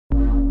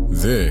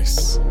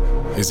This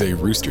is a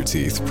Rooster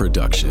Teeth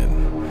production.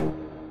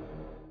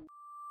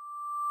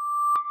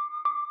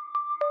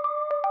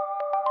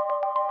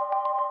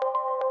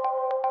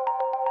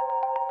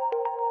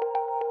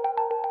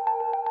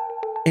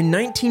 In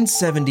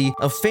 1970,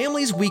 a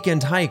family's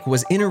weekend hike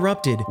was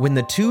interrupted when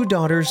the two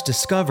daughters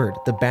discovered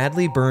the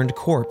badly burned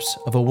corpse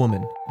of a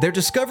woman. Their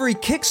discovery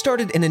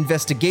kickstarted an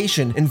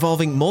investigation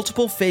involving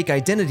multiple fake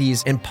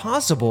identities and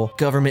possible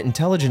government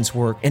intelligence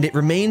work, and it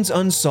remains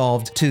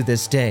unsolved to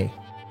this day.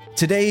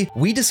 Today,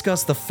 we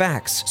discuss the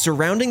facts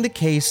surrounding the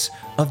case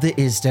of the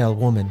Isdale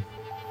woman.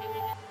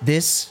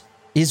 This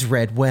is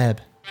Red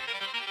Web.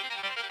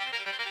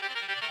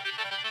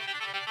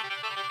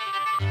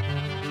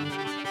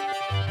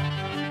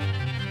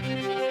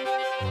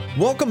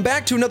 Welcome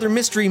back to another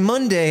Mystery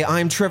Monday.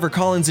 I'm Trevor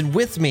Collins, and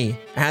with me,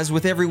 as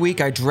with every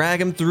week, I drag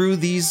him through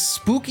these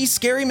spooky,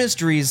 scary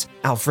mysteries,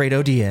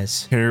 Alfredo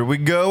Diaz. Here we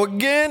go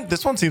again.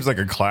 This one seems like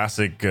a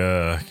classic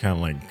kind of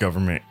like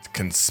government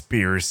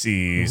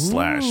conspiracy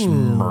slash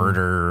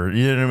murder.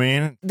 You know what I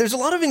mean? There's a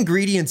lot of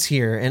ingredients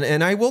here,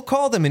 and I will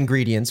call them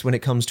ingredients when it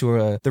comes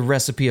to the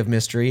recipe of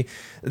mystery,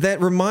 that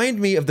remind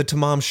me of the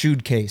Tamam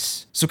Shud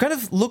case. So kind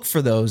of look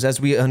for those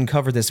as we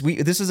uncover this.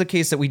 This is a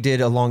case that we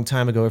did a long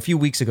time ago, a few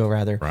weeks ago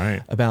rather,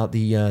 right, about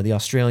the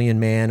Australian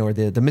man, or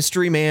the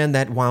mystery man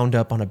that wound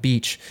up on a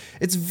beach.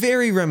 It's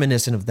very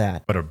reminiscent of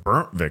that. But a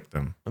burnt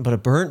victim. But a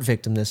burnt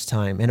victim this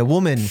time, and a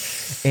woman.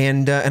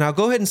 And I'll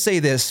go ahead and say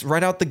this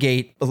right out the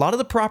gate. A lot of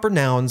the proper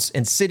nouns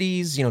and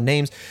cities,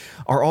 names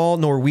are all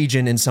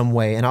Norwegian in some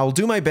way. And I'll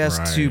do my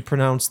best to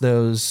pronounce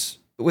those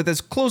with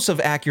as close of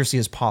accuracy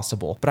as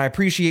possible. But I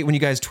appreciate when you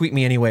guys tweet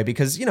me anyway,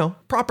 because,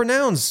 proper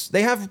nouns,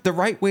 they have the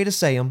right way to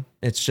say them.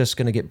 It's just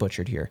going to get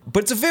butchered here.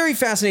 But it's a very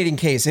fascinating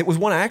case. It was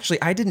one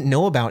I didn't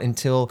know about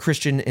until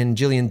Christian and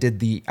Jillian did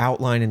the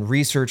outline and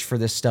research for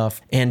this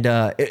stuff. And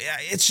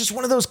it's just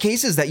one of those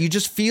cases that you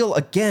just feel,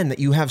 again, that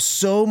you have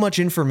so much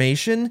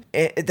information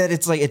that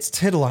it's like, it's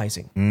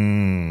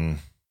titillizing.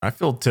 I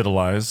feel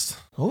titillized.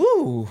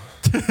 Ooh.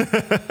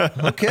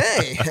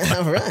 Okay.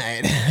 All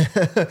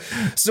right.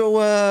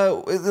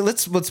 So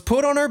let's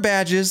put on our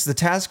badges. The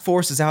task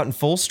force is out in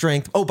full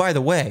strength. Oh, by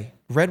the way,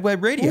 Red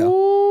Web Radio.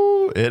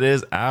 Ooh, it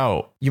is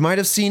out. You might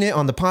have seen it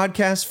on the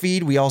podcast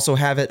feed. We also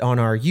have it on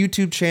our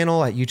YouTube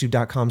channel at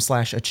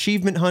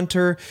youtube.com/Achievement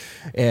Hunter,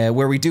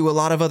 where we do a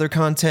lot of other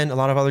content, a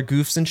lot of other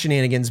goofs and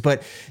shenanigans.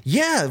 But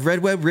yeah, Red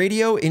Web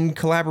Radio, in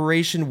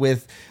collaboration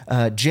with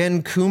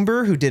Jen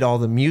Coomber, who did all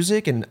the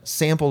music and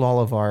sampled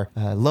all of our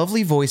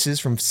lovely voices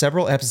from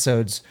several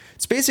episodes.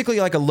 It's basically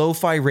like a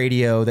lo-fi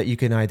radio that you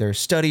can either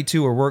study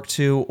to or work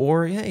to,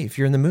 or hey, if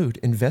you're in the mood,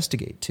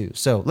 investigate to.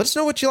 So let us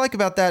know what you like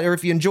about that, or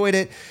if you enjoyed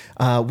it.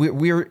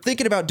 We're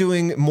thinking about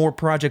doing more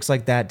projects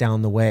like that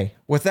down the way.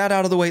 With that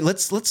out of the way,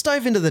 let's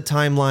dive into the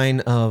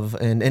timeline of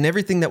and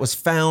everything that was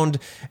found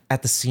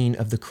at the scene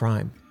of the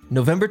crime.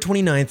 November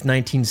 29th,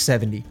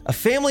 1970. A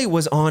family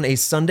was on a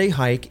Sunday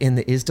hike in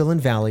the Isdalen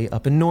Valley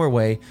up in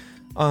Norway.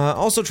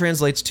 Also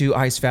translates to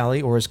Ice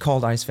Valley, or is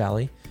called Ice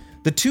Valley.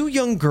 The two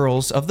young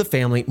girls of the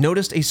family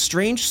noticed a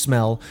strange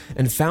smell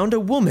and found a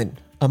woman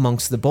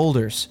amongst the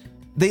boulders.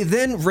 They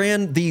then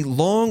ran the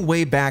long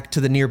way back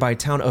to the nearby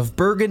town of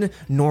Bergen,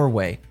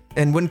 Norway.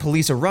 And when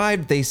police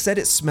arrived, they said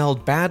it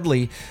smelled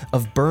badly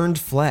of burned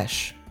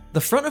flesh.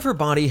 The front of her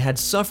body had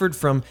suffered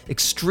from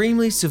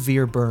extremely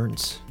severe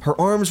burns. Her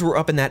arms were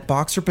up in that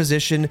boxer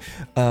position,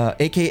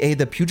 aka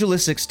the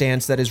pugilistic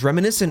stance that is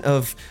reminiscent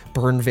of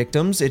burn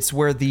victims. It's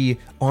where the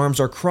arms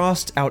are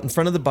crossed out in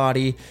front of the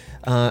body,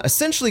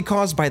 essentially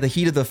caused by the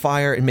heat of the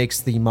fire. It makes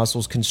the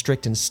muscles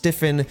constrict and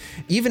stiffen.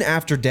 Even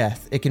after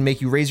death, it can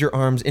make you raise your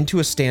arms into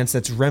a stance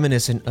that's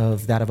reminiscent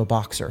of that of a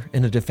boxer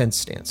in a defense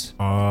stance.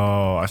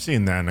 Oh, I've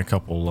seen that in a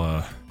couple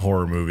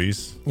horror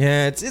movies.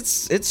 Yeah,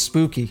 it's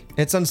spooky.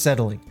 It's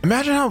unsettling.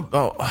 Imagine how,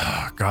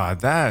 God,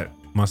 that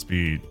must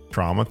be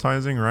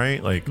traumatizing,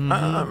 right? Like,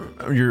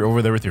 you're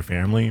over there with your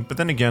family, but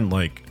then again,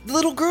 like... The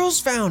little girls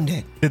found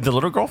it. Did the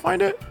little girl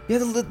find it? Yeah,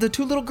 the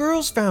two little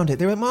girls found it.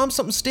 They were like, Mom,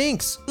 something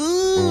stinks. Ooh.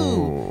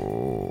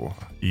 Oh,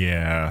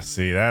 yeah,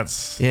 see,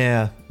 that's...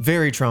 Yeah,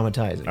 very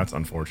traumatizing. That's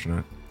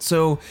unfortunate.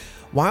 So,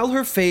 while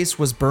her face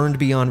was burned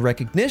beyond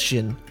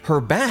recognition,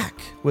 her back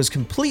was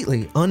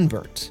completely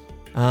unburnt.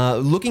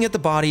 Looking at the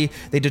body,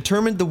 they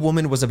determined the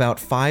woman was about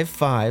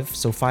 5'5",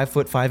 so 5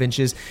 foot 5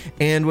 inches,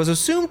 and was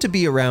assumed to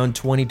be around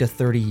 20 to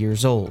 30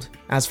 years old.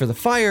 As for the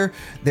fire,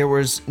 there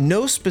was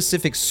no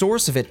specific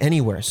source of it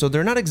anywhere, so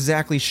they're not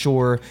exactly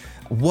sure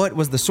what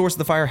was the source of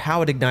the fire,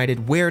 how it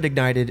ignited, where it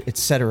ignited,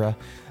 etc.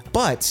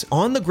 But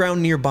on the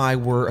ground nearby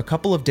were a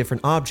couple of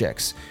different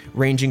objects,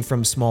 ranging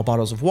from small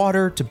bottles of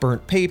water to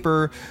burnt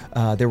paper.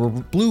 There were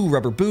blue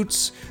rubber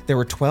boots. There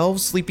were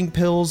 12 sleeping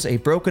pills, a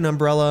broken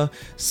umbrella,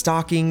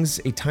 stockings,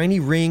 a tiny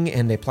ring,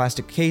 and a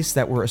plastic case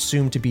that were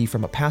assumed to be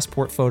from a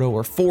passport photo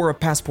or for a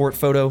passport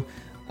photo,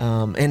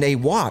 and a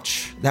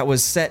watch that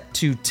was set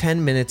to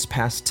 10 minutes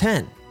past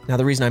 10. Now,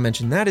 the reason I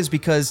mention that is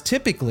because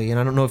typically, and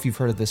I don't know if you've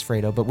heard of this,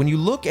 Fredo, but when you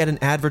look at an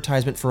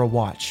advertisement for a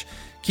watch,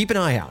 keep an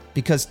eye out,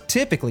 because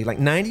typically, like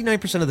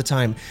 99% of the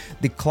time,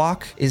 the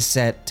clock is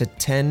set to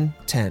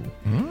 10:10.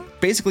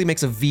 Basically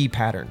makes a V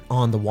pattern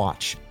on the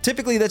watch.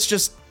 Typically, that's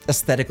just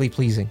aesthetically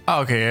pleasing.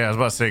 Oh, okay, yeah, I was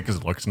about to say because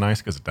it looks nice,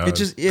 because it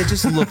does. It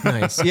just looked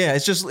nice. Yeah, it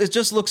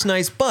just looks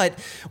nice. But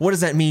what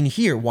does that mean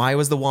here? Why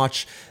was the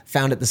watch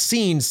found at the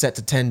scene set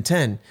to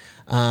 10:10?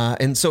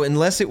 And so,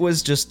 unless it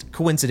was just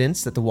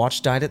coincidence that the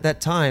watch died at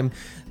that time,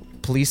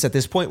 police at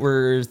this point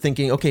were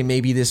thinking, okay,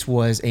 maybe this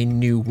was a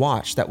new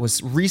watch that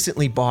was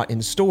recently bought in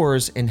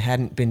stores and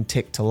hadn't been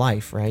ticked to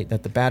life, right?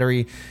 That the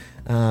battery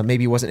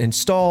maybe wasn't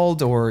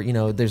installed, or, you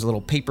know, there's a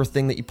little paper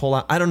thing that you pull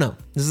out. I don't know.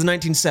 This is the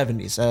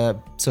 1970s,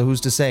 so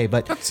who's to say?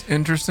 But That's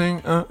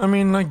interesting. I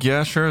mean, like,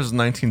 yeah, sure, it's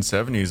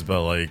 1970s,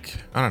 but like,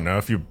 I don't know,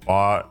 if you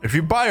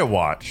buy a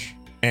watch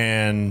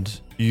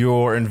and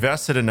you're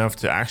invested enough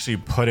to actually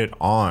put it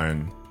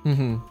on.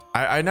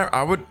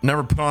 I would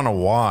never put on a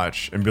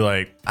watch and be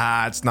like,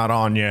 it's not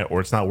on yet,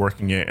 or it's not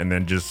working yet, and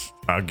then just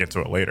I'll get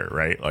to it later,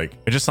 right? Like,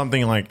 it's just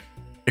something like,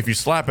 if you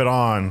slap it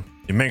on,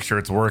 you make sure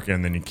it's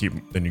working, then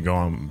you go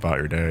on about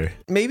your day.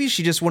 maybe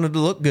she just wanted to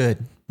look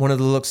good, wanted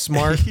to look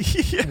smart,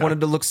 wanted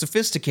to look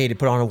sophisticated,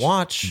 put on a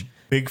watch.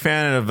 Big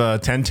fan of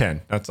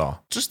 1010. That's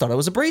all. Just thought it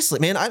was a bracelet,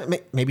 man.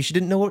 Maybe she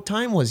didn't know what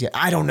time was yet.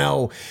 I don't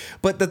know.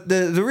 But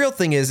the real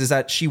thing is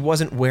that she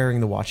wasn't wearing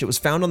the watch. It was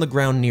found on the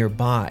ground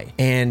nearby.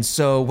 And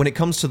so when it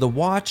comes to the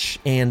watch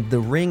and the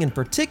ring in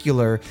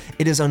particular,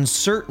 it is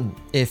uncertain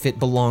if it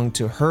belonged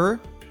to her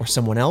or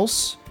someone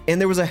else.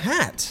 And there was a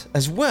hat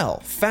as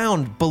well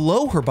found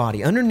below her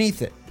body,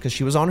 underneath it, because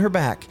she was on her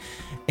back.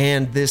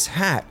 And this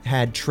hat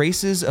had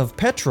traces of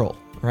petrol,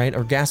 right,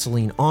 or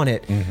gasoline on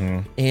it.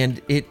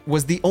 And it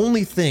was the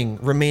only thing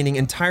remaining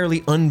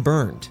entirely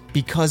unburned,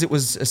 because it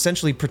was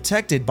essentially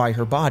protected by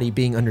her body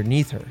being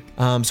underneath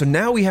her. So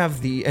now we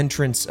have the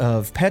entrance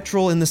of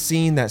petrol in the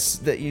scene.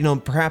 That, you know,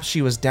 perhaps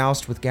she was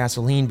doused with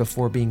gasoline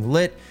before being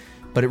lit.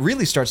 But it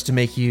really starts to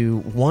make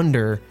you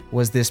wonder,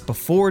 was this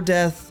before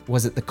death?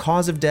 Was it the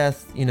cause of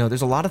death? You know,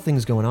 there's a lot of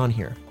things going on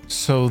here.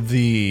 So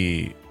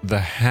the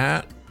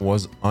hat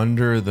was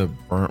under the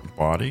burnt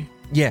body?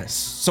 Yes.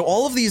 So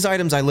all of these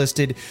items I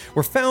listed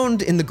were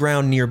found in the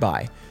ground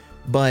nearby.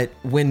 But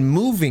when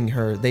moving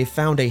her, they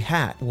found a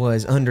hat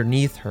was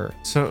underneath her.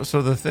 So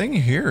the thing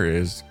here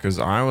is, because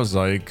I was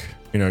like,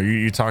 you know,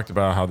 you talked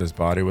about how this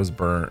body was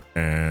burnt,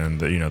 and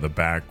the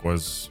back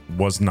was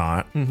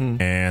not,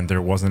 and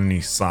there wasn't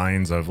any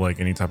signs of like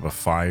any type of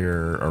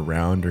fire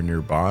around or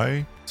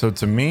nearby. So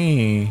to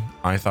me,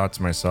 I thought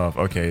to myself,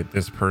 okay,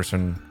 this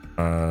person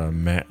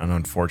met an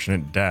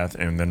unfortunate death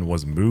and then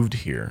was moved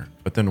here.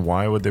 But then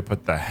why would they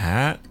put the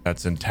hat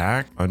that's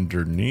intact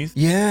underneath?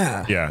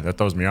 Yeah, that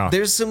throws me off.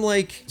 There's some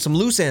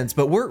loose ends,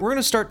 but we're going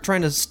to start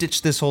trying to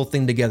stitch this whole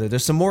thing together.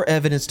 There's some more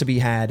evidence to be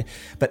had,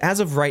 but as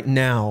of right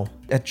now,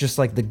 at just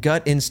like the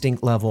gut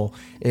instinct level,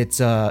 it's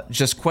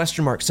just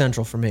question mark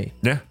central for me.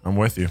 Yeah, I'm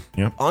with you.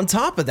 Yep. On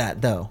top of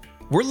that, though,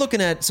 we're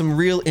looking at some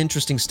real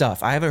interesting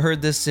stuff. I haven't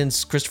heard this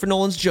since Christopher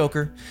Nolan's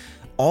Joker.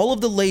 All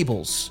of the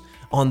labels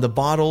on the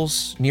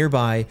bottles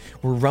nearby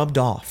were rubbed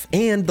off,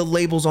 and the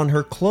labels on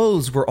her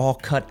clothes were all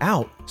cut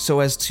out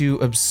so as to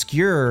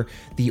obscure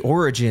the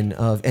origin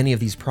of any of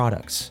these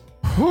products.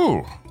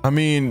 Whew. I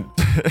mean,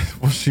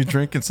 was she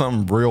drinking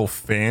something real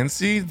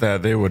fancy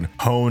that they would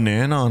hone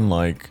in on,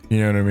 like, you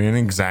know what I mean,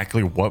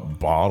 exactly what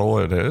bottle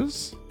it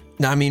is?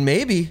 I mean,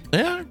 maybe.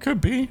 Yeah, it could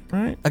be,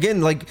 right?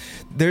 Again, like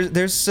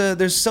there's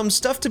some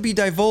stuff to be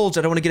divulged.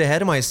 I don't want to get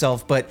ahead of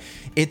myself, but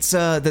it's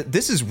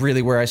this is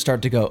really where I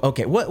start to go,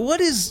 okay,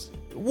 what is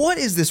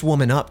this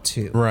woman up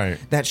to? Right.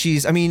 That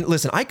she's, I mean,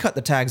 listen, I cut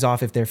the tags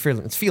off if they're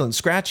feeling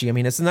scratchy. I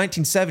mean, it's the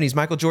 1970s.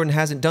 Michael Jordan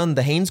hasn't done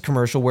the Hanes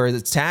commercial where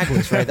it's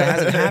tagless, right? That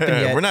hasn't happened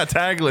yet. We're not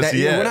tagless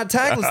yet. We're not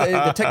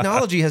tagless. The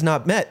technology has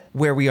not met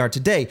where we are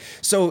today.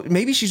 So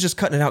maybe she's just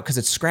cutting it out because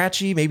it's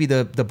scratchy. Maybe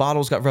the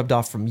bottles got rubbed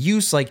off from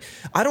use. Like,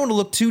 I don't want to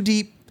look too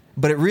deep,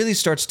 but it really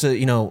starts to,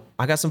 you know,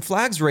 I got some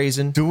flags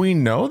raising. Do we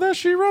know that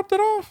she rubbed it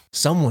off?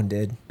 Someone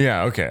did.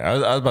 Yeah, okay. I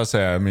was about to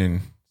say, I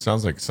mean,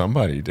 sounds like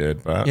somebody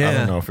did, but I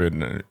don't know if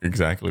it'd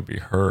exactly be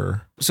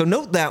her. So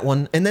note that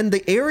one. And then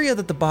the area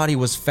that the body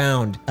was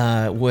found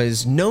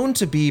was known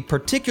to be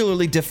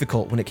particularly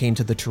difficult when it came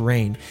to the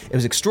terrain. It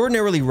was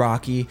extraordinarily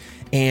rocky.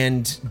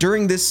 And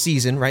during this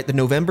season, right, the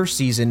November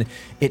season,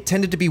 it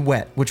tended to be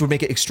wet, which would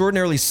make it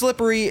extraordinarily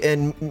slippery.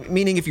 And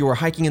meaning if you were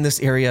hiking in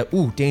this area,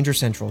 danger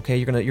central. Okay,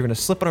 you're gonna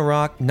slip on a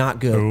rock, not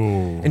good.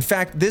 Ooh. In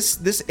fact,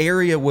 this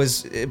area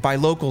was by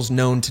locals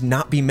known to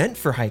not be meant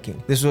for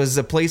hiking. This was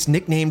a place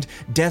nicknamed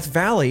Death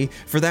Valley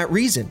for that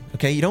reason.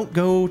 Okay, you don't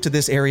go to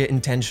this area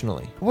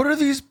intentionally. What are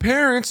these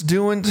parents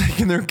doing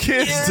taking their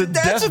kids to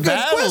Death Valley?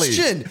 That's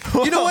a good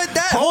question. You know what?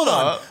 Hold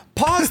on.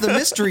 Pause the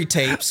mystery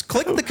tapes.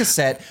 Click the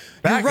cassette.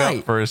 Back You're right.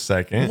 up for a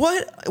second.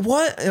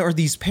 What are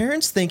these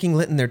parents thinking,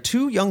 letting their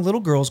two young little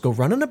girls go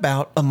running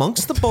about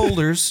amongst the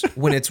boulders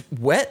when it's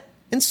wet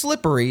and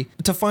slippery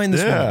to find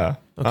this woman?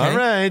 Okay? All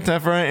right,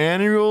 time for our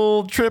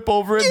annual trip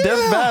over at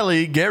Death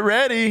Valley. Get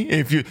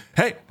ready.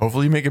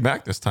 Hopefully you make it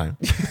back this time.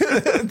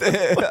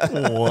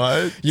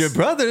 What? Your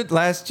brother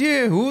last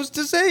year, who's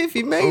to say if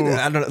he made it?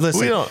 I don't know.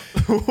 Listen, We don't.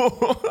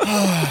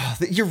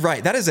 you're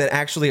right. That is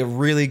actually a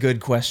really good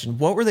question.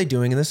 What were they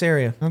doing in this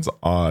area? That's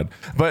odd.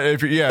 But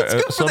if Let's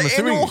go for the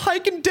annual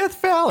hike in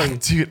Death Valley.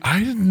 Dude, I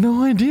had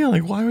no idea.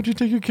 Like, why would you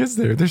take your kids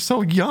there? They're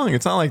so young.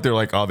 It's not like they're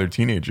like, oh, they're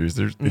teenagers.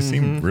 They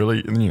seem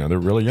really, they're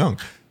really young.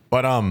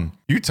 But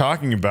you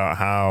talking about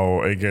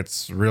how it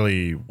gets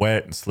really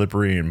wet and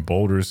slippery and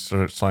boulders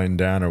start sliding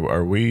down.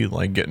 Are we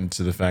like getting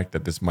to the fact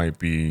that this might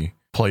be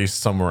placed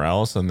somewhere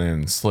else and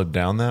then slid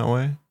down that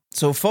way?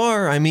 So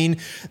far, I mean,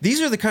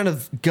 these are the kind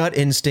of gut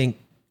instinct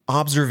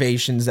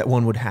observations that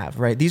one would have,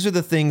 right? These are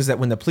the things that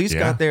when the police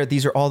got there,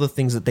 these are all the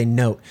things that they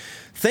note.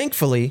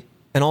 Thankfully,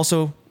 and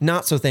also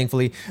not so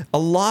thankfully, a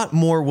lot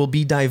more will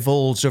be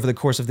divulged over the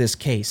course of this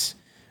case.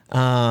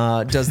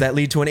 Does that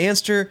lead to an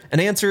answer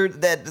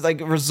that like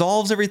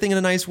resolves everything in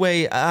a nice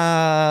way?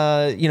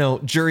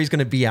 Jury's going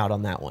to be out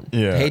on that one.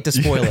 Yeah. Hate to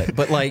spoil it,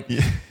 but like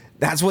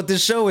that's what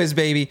this show is,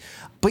 baby.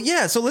 But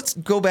yeah, so let's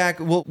go back.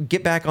 We'll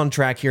get back on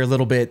track here a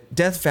little bit.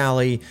 Death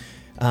Valley,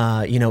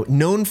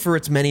 known for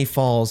its many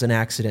falls and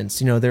accidents.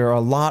 There are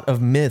a lot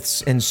of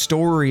myths and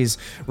stories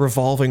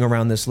revolving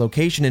around this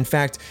location. In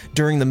fact,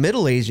 during the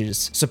Middle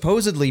Ages,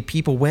 supposedly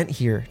people went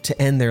here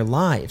to end their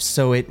lives.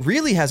 So it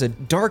really has a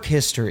dark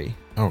history.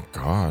 Oh,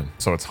 God.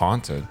 So it's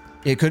haunted.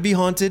 It could be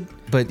haunted,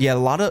 but yeah, a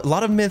lot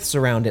of myths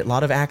around it, a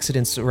lot of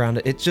accidents around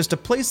it. It's just a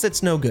place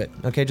that's no good.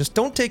 Okay, just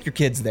don't take your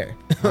kids there.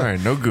 All right,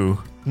 no goo.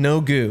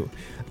 No goo.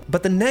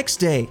 But the next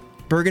day,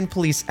 Bergen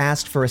police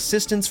asked for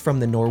assistance from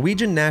the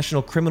Norwegian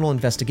National Criminal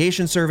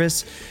Investigation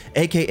Service,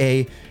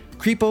 aka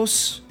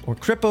Kripos or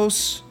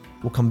Kripos.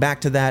 We'll come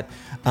back to that.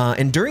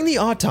 And during the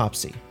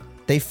autopsy,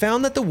 they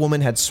found that the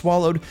woman had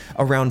swallowed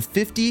around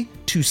 50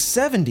 to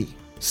 70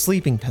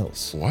 sleeping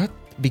pills. What?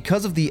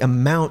 Because of the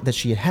amount that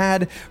she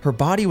had, her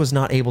body was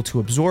not able to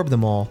absorb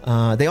them all.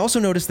 They also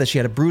noticed that she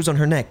had a bruise on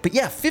her neck. But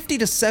yeah, 50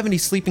 to 70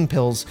 sleeping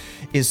pills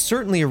is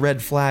certainly a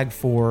red flag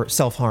for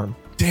self-harm.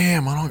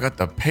 Damn, I don't got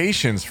the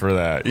patience for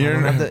that.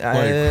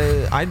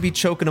 I'd be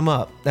choking them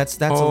up.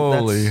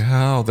 Holy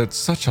hell, that's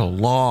such a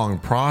long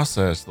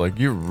process. Like,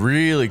 you're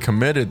really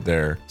committed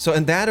there. So,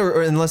 and that,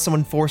 or unless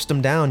someone forced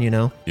them down,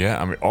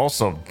 Yeah, I mean,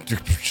 also,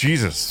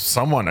 Jesus,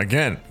 someone,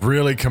 again,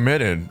 really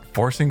committed.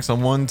 Forcing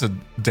someone to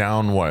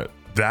down what?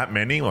 That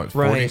many? What,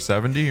 40, Right.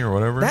 70 or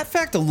whatever? That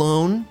fact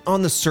alone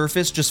on the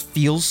surface just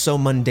feels so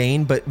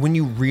mundane, but when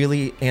you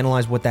really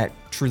analyze what that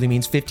truly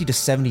means, 50 to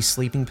 70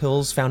 sleeping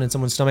pills found in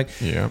someone's stomach,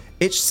 Yeah.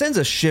 it sends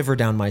a shiver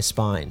down my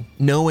spine,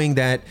 knowing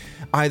that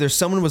either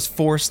someone was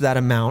forced that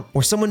amount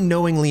or someone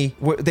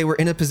they were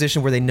in a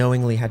position where they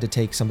knowingly had to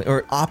take something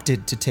or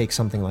opted to take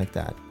something like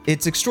that.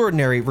 It's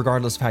extraordinary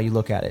regardless of how you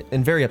look at it,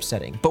 and very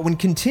upsetting. But when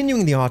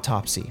continuing the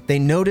autopsy, they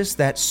noticed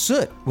that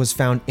soot was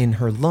found in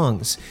her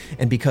lungs.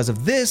 And because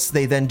of this,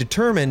 they then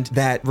determined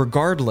that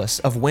regardless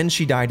of when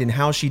she died and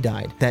how she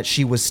died, that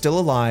she was still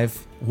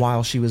alive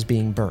while she was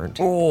being burned.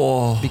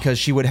 Oh. Because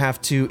she would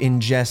have to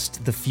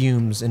ingest the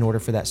fumes in order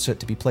for that soot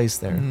to be placed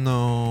there.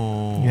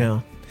 No.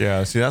 Yeah.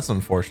 Yeah, see, that's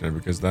unfortunate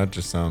because that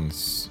just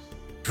sounds...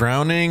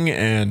 Drowning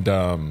and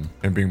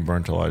being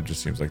burnt alive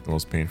just seems like the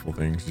most painful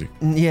things.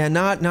 Yeah,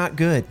 not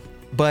good.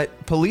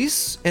 But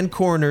police and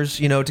coroners,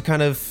 to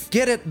kind of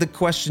get at the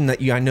question that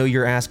I know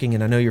you're asking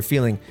and I know you're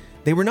feeling,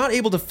 they were not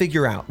able to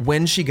figure out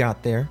when she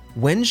got there,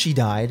 when she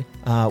died,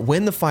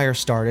 when the fire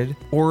started,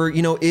 or,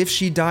 if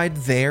she died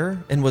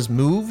there and was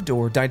moved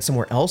or died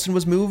somewhere else and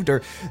was moved,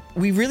 or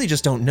we really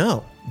just don't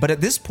know. But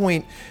at this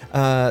point,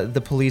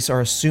 the police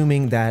are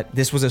assuming that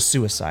this was a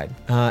suicide.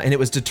 And it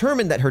was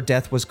determined that her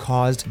death was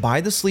caused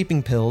by the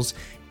sleeping pills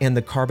and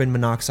the carbon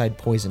monoxide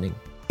poisoning.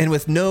 And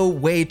with no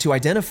way to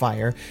identify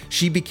her,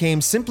 she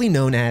became simply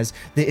known as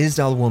the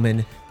Isdal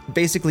woman,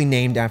 basically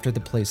named after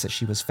the place that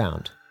she was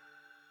found.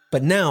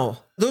 But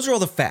now, those are all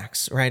the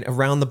facts, right?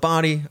 Around the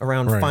body,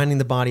 around finding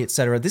the body,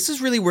 etc. This is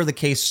really where the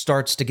case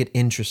starts to get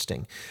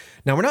interesting.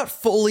 Now, we're not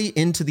fully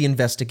into the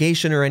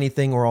investigation or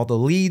anything or all the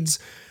leads,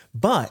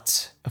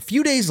 but a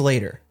few days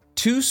later,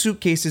 2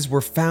 suitcases were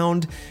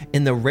found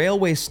in the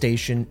railway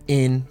station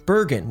in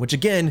Bergen, which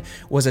again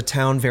was a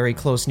town very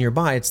close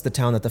nearby. It's the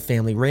town that the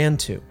family ran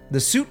to. The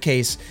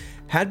suitcase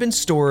had been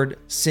stored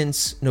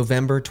since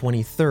November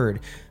 23rd,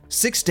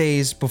 6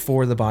 days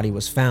before the body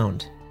was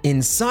found.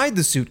 Inside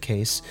the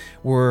suitcase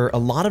were a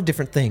lot of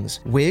different things: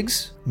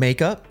 wigs,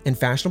 makeup, and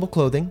fashionable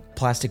clothing,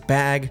 plastic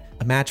bag,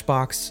 a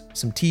matchbox,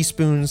 some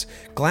teaspoons,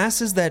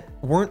 glasses that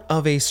weren't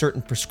of a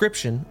certain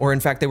prescription, or in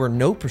fact, they were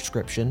no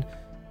prescription,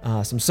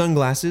 some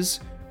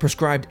sunglasses,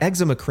 prescribed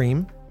eczema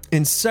cream,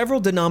 and several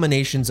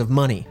denominations of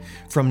money,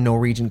 from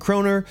Norwegian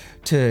kroner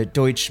to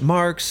Deutsche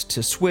Marks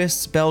to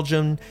Swiss,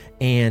 Belgium,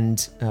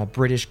 and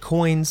British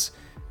coins,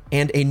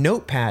 and a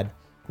notepad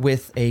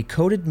with a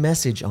coded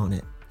message on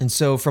it. And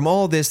so from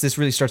all this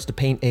really starts to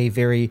paint a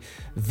very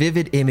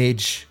vivid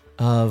image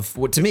of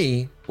what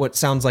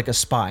sounds like a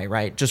spy,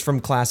 right? Just from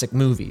classic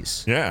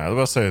movies. Yeah, I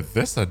was about to say,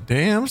 this a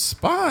damn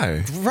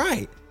spy.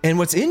 Right. And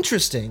what's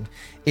interesting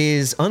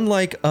is,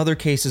 unlike other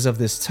cases of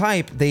this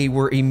type, they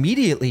were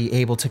immediately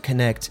able to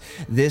connect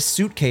this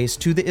suitcase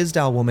to the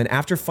Isdal woman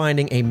after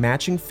finding a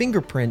matching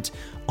fingerprint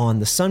on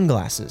the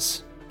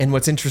sunglasses. And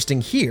what's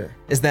interesting here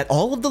is that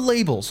all of the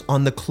labels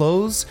on the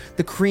clothes,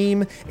 the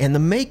cream, and the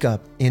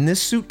makeup in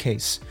this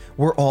suitcase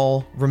were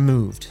all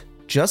removed,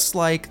 just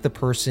like the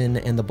person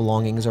and the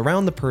belongings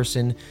around the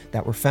person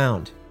that were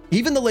found.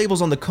 Even the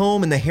labels on the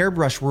comb and the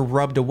hairbrush were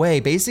rubbed away,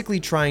 basically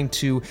trying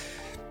to,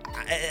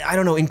 I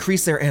don't know,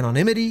 increase their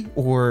anonymity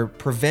or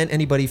prevent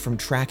anybody from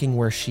tracking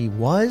where she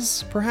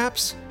was,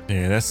 perhaps?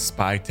 Yeah, that's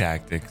spy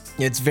tactics.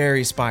 It's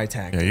very spy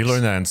tactics. Yeah, you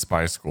learned that in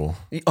spy school.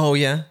 Oh,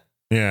 yeah?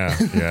 Yeah,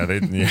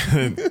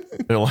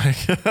 they're like,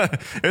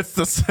 it's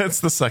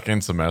the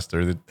second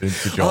semester. They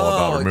teach you all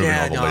about removing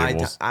all the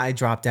labels. I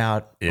dropped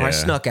out. Yeah. Or I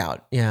snuck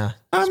out. Yeah.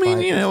 I mean,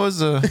 it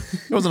was an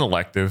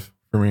elective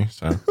for me.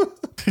 So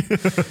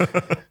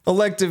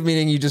elective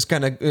meaning you just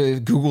kind of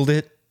Googled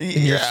it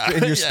in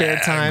your spare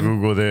time. I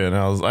Googled it,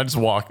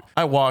 and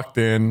I walked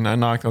in, I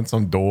knocked on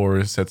some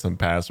doors, said some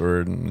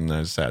password, and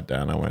I sat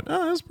down. I went,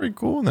 oh, that's pretty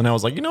cool. And then I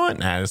was like, you know what?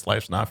 Nah, this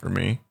life's not for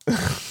me.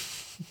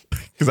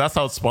 Because that's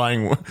how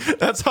spying,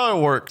 that's how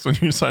it works when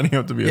you're signing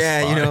up to be a spy.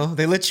 Yeah, you know,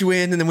 they let you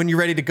in, and then when you're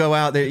ready to go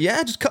out,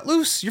 just cut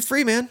loose. You're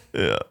free, man.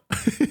 Yeah.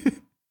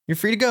 You're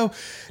free to go.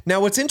 Now,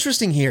 what's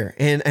interesting here,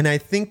 and I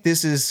think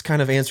this is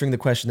kind of answering the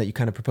question that you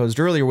kind of proposed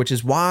earlier, which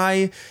is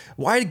why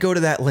go to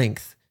that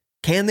length?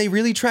 Can they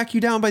really track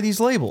you down by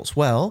these labels?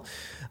 Well,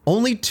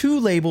 only 2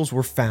 labels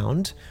were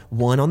found,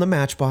 one on the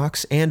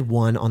matchbox and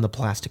one on the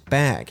plastic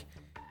bag.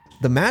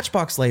 The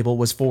Matchbox label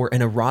was for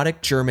an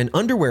erotic German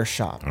underwear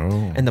shop,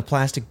 and the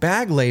plastic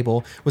bag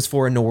label was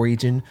for a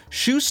Norwegian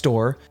shoe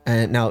store.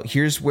 And now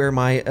here's where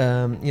my,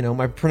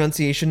 my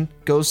pronunciation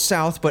goes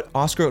south, but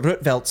Oscar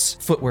Rutvelt's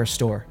footwear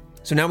store.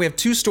 So now we have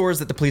 2 stores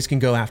that the police can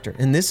go after,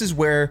 and this is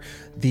where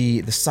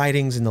the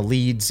sightings and the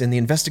leads and the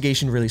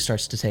investigation really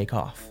starts to take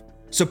off.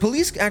 So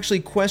police actually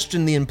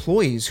questioned the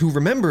employees who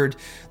remembered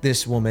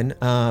this woman,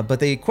 but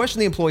they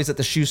questioned the employees at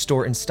the shoe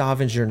store in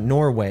Stavanger,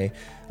 Norway,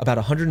 about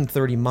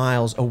 130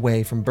 miles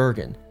away from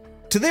Bergen.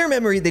 To their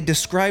memory, they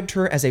described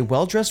her as a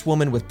well-dressed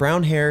woman with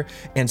brown hair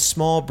and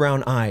small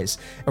brown eyes,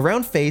 a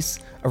round face,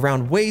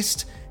 around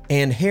waist,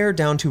 and hair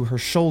down to her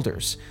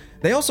shoulders.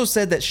 They also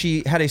said that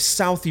she had a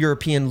South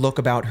European look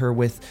about her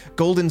with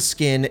golden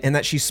skin, and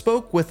that she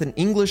spoke with an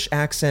English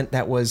accent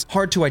that was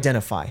hard to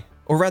identify.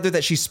 Or rather,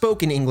 that she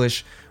spoke in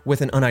English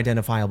with an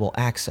unidentifiable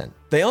accent.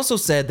 They also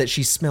said that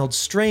she smelled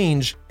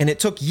strange, and it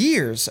took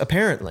years,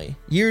 apparently.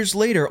 Years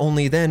later,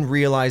 only then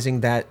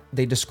realizing that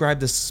they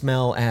described the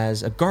smell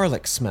as a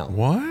garlic smell.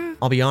 What?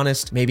 I'll be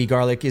honest, maybe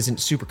garlic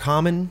isn't super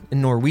common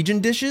in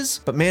Norwegian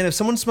dishes, but man, if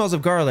someone smells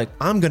of garlic,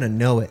 I'm gonna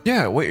know it.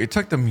 Yeah, wait, it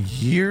took them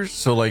years?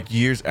 So like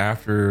years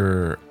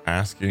after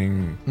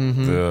asking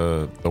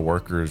the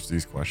workers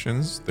these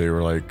questions, they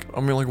were like,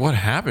 what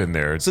happened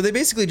there? So they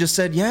basically just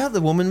said, yeah,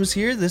 the woman was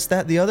here, this,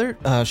 that, the other.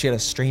 She had a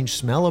strange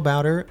smell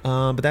about her,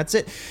 but that's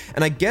it.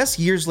 And I guess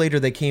years later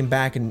they came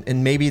back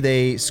and maybe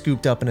they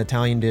scooped up an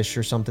Italian dish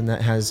or something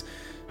that has,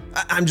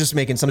 I'm just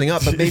making something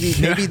up, but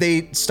maybe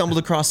they stumbled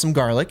across some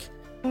garlic.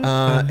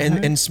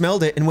 And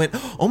smelled it and went,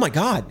 oh my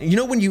God. You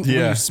know, when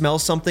you smell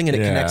something and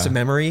it connects a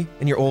memory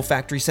in your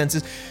olfactory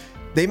senses,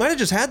 they might have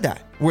just had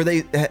that where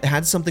they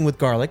had something with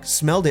garlic,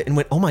 smelled it and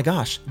went, oh my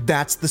gosh,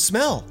 that's the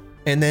smell.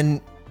 And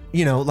then,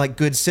 like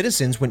good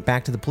citizens went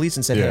back to the police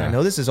and said, hey, I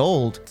know this is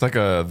old. It's like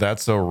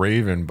That's So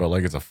Raven, but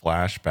like it's a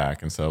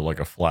flashback instead of like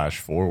a flash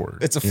forward.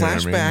 It's a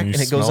flashback and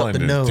it goes up the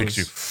nose. It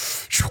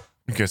takes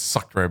you get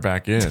sucked right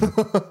back in.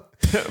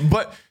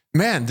 But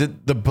man,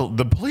 did the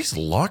police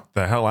lucked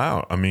the hell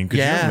out? I mean, could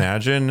you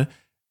imagine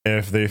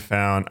if they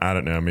found, I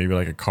don't know, maybe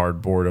like a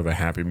cardboard of a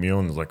Happy Meal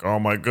and it's like, oh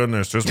my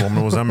goodness, this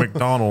woman was at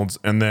McDonald's.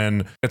 And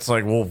then it's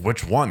like, well,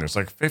 which one? There's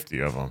like 50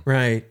 of them.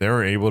 Right. They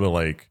were able to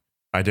like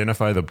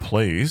identify the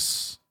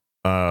place,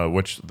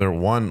 which they're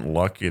one,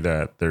 lucky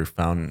that they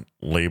found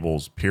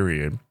labels,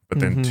 period. But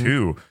then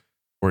 2,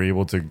 were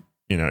able to,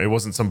 it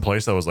wasn't some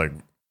place that was like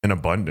in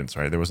abundance,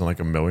 right? There wasn't like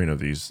a million of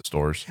these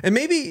stores. And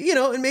maybe,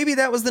 maybe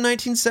that was the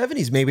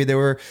 1970s. Maybe there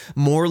were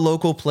more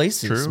local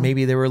places. True.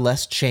 Maybe there were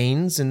less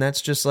chains, and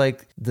that's just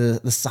like the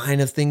sign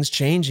of things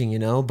changing,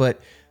 But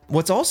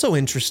what's also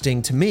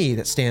interesting to me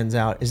that stands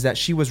out is that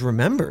she was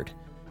remembered.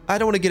 I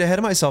don't want to get ahead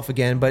of myself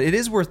again, but it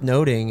is worth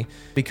noting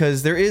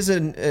because there is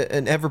an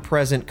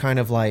ever-present kind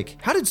of like,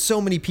 how did so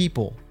many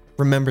people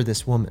remember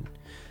this woman?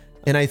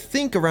 And I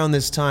think around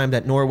this time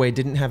that Norway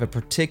didn't have a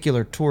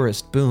particular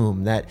tourist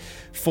boom, that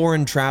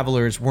foreign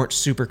travelers weren't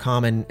super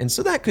common. And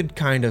so that could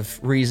kind of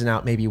reason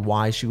out maybe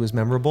why she was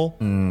memorable.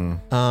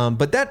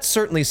 But that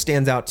certainly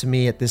stands out to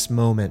me at this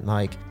moment.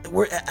 Like,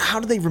 how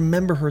do they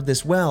remember her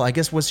this well? I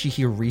guess, was she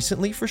here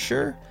recently for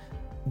sure?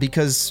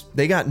 Because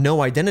they got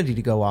no identity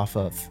to go off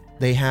of.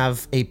 They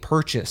have a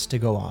purchase to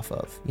go off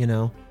of,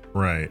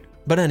 Right.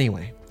 But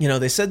anyway,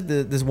 they said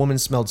this woman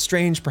smelled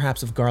strange,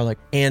 perhaps of garlic.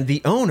 And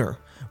the owner,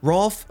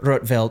 Rolf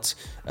Rotvelt,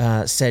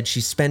 said she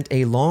spent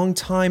a long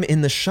time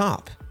in the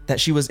shop that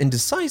she was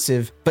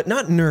indecisive, but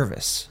not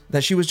nervous,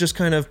 that she was just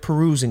kind of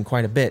perusing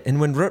quite a bit. And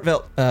when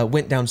Rietveld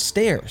went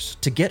downstairs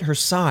to get her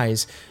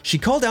size, she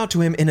called out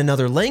to him in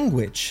another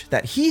language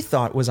that he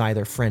thought was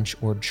either French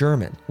or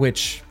German,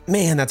 which,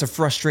 man, that's a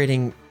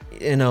frustrating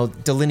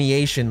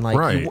delineation. Like,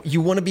 right.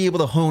 you want to be able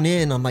to hone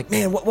in on, like,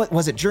 man, what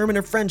was it, German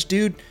or French,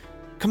 dude?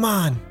 Come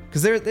on.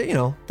 Because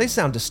they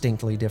sound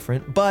distinctly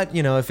different. But,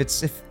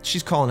 if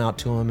she's calling out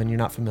to him and you're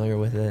not familiar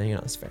with it,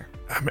 it's fair.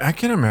 I mean, I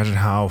can't imagine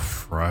how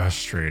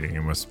frustrating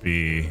it must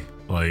be.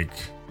 Like,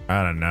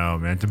 I don't know,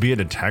 man. To be a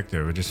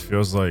detective, it just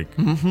feels like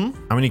how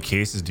many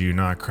cases do you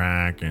not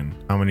crack, and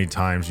how many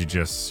times you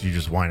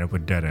just wind up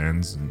with dead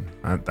ends,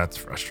 and that's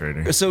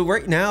frustrating. So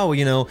right now,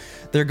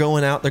 they're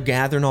going out, they're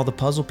gathering all the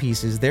puzzle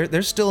pieces.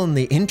 They're still in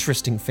the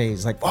interesting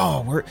phase. Like,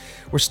 oh,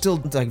 we're still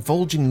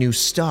divulging new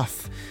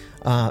stuff.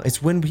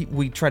 It's when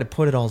we try to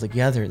put it all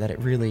together that it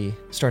really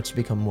starts to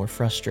become more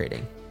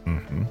frustrating.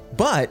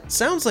 But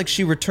sounds like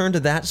she returned to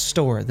that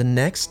store the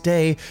next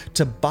day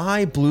to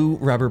buy blue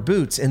rubber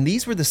boots, and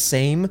these were the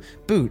same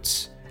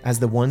boots as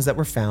the ones that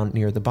were found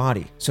near the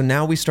body. So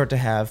now we start to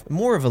have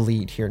more of a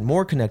lead here and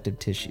more connective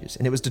tissues.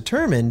 And it was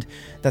determined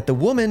that the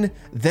woman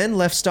then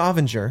left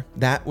Stavanger,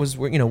 that was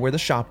where the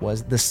shop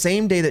was, the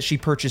same day that she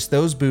purchased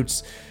those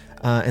boots,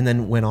 and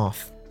then went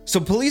off. So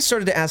police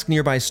started to ask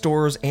nearby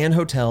stores and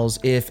hotels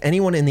if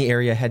anyone in the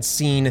area had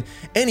seen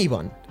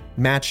anyone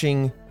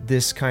matching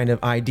this kind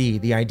of ID,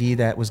 the ID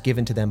that was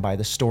given to them by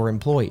the store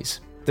employees.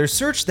 Their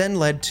search then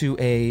led to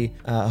a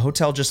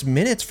hotel just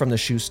minutes from the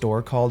shoe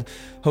store called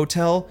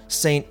Hotel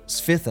St.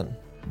 Swithin.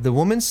 The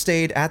woman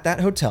stayed at that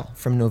hotel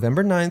from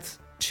November 9th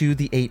to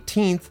the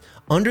 18th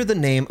under the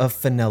name of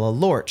Fenella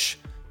Lorch.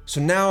 So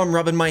now I'm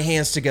rubbing my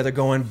hands together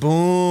going,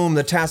 boom,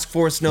 the task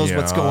force knows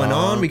what's going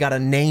on. We got a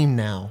name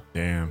now.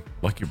 Damn,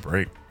 lucky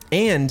break.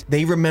 And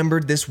they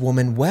remembered this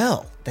woman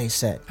well, they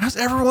said. How does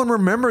everyone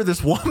remember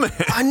this woman?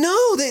 I know.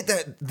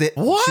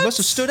 What? She must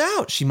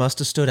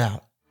have stood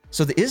out.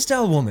 So the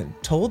Isdal woman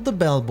told the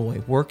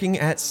bellboy working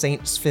at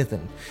St.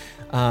 Swithin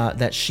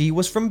that she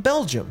was from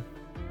Belgium.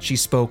 She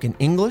spoke in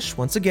English,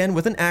 once again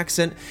with an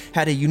accent,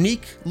 had a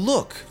unique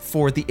look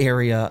for the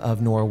area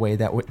of Norway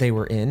that they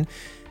were in,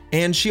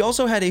 and she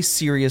also had a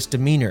serious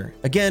demeanor.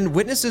 Again,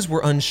 witnesses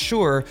were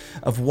unsure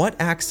of what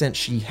accent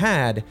she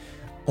had,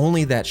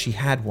 only that she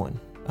had one.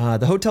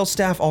 The hotel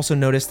staff also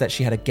noticed that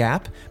she had a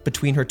gap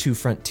between her two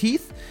front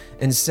teeth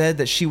and said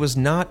that she was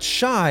not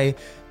shy,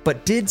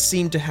 but did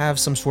seem to have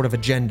some sort of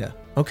agenda.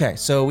 Okay,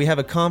 so we have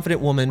a confident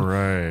woman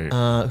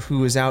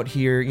who is out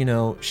here,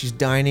 she's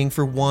dining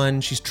for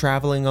one, she's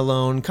traveling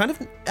alone, kind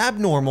of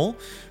abnormal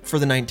for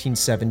the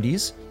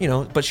 1970s,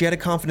 but she had a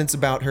confidence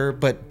about her,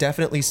 but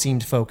definitely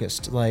seemed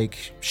focused,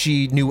 like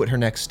she knew what her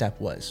next step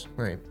was,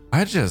 right?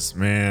 I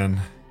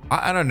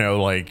don't know,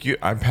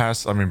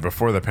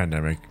 before the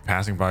pandemic,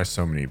 passing by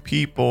so many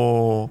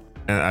people,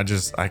 and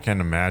I can't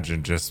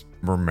imagine just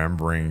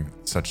remembering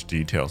such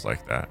details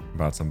like that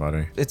about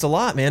somebody. It's a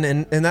lot, man,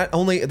 and the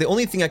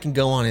only thing I can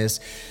go on is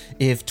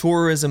if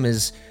tourism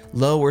is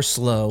low or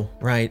slow,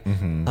 right?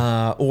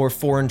 Or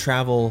foreign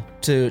travel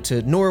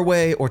to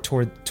Norway or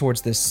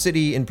towards this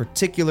city in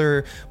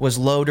particular was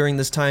low during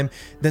this time,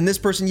 then this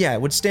person,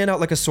 would stand out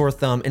like a sore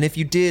thumb. And if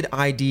you did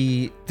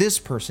ID this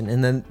person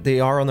and then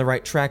they are on the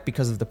right track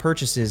because of the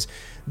purchases,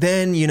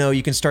 then,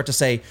 you can start to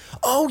say,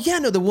 oh yeah,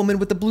 no, the woman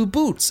with the blue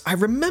boots, I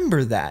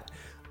remember that.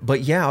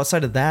 But yeah,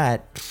 outside of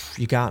that,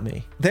 you got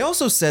me. They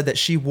also said that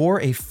she wore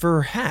a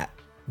fur hat.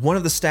 One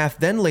of the staff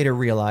then later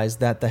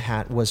realized that the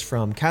hat was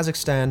from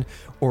Kazakhstan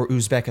or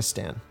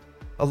Uzbekistan.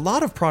 A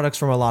lot of products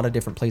from a lot of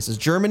different places.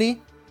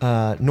 Germany,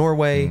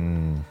 Norway,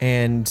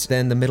 and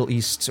then the Middle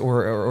East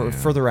or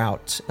further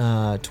out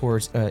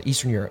towards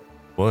Eastern Europe.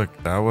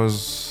 Look, that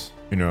was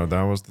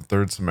the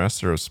third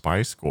semester of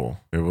spy school.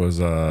 It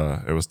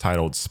was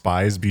titled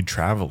Spies Be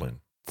Traveling.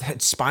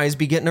 That spies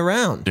be getting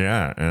around.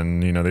 Yeah,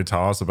 and they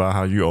tell us about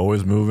how you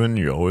always moving,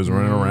 you always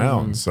running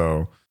around.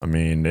 So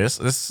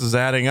this is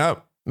adding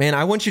up. Man,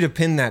 I want you to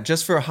pin that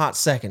just for a hot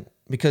second,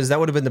 because that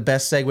would have been the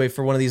best segue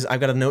for one of these.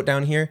 I've got a note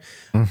down here,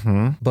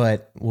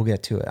 but we'll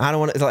get to it. I don't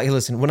want to,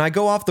 listen, when I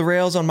go off the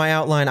rails on my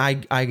outline,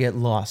 I get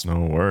lost.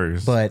 No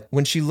worries. But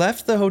when she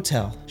left the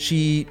hotel,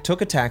 she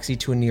took a taxi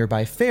to a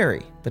nearby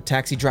ferry. The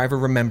taxi driver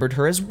remembered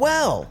her as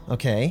well,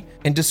 okay,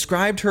 and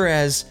described her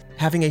as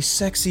having a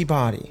sexy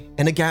body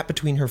and a gap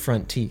between her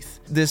front teeth.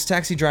 This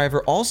taxi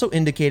driver also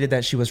indicated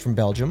that she was from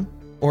Belgium,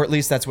 or at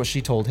least that's what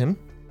she told him.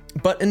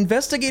 But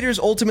investigators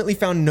ultimately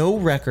found no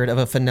record of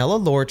a Fenella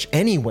Lorch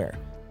anywhere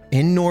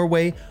in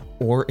Norway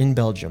or in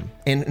Belgium.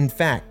 And in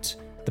fact,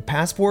 the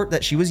passport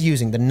that she was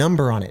using, the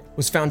number on it,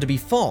 was found to be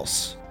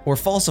false or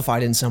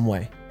falsified in some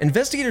way.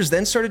 Investigators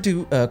then started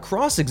to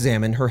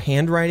cross-examine her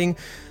handwriting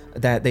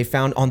that they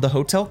found on the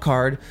hotel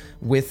card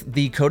with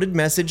the coded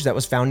message that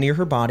was found near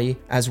her body,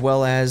 as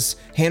well as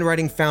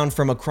handwriting found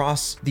from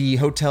across the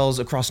hotels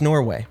across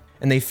Norway.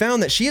 And they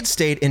found that she had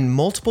stayed in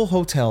multiple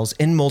hotels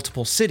in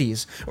multiple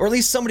cities, or at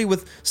least somebody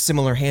with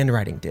similar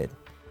handwriting did.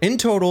 In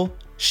total,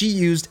 she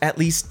used at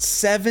least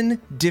 7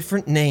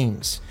 different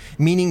names,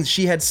 meaning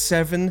she had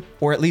 7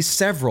 or at least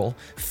several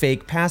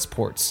fake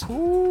passports.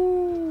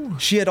 Ooh.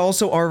 She had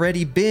also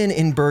already been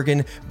in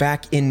Bergen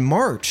back in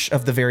March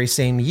of the very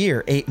same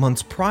year, 8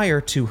 months prior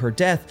to her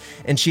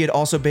death, and she had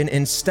also been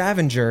in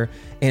Stavanger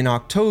in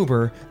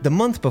October, the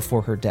month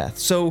before her death.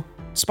 So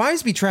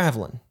spies be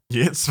traveling.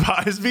 Yeah,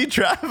 spies be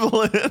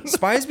traveling.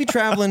 Spies be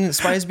traveling,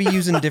 spies be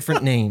using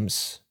different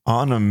names.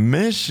 On a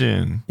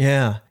mission.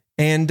 Yeah.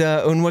 And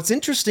what's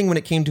interesting when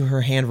it came to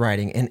her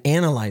handwriting and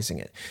analyzing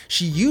it,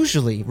 she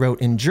usually wrote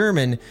in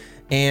German,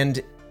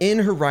 and in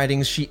her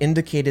writings, she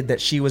indicated that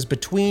she was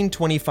between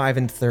 25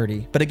 and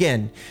 30. But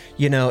again,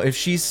 you know, if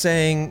she's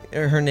saying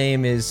her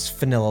name is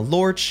Fenella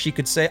Lorch, she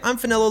could say, I'm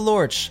Fenella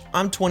Lorch,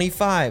 I'm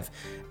 25.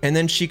 And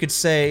then she could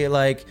say,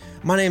 like,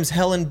 my name's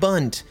Helen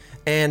Bunt,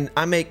 and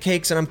I make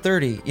cakes and I'm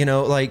 30. You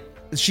know, like,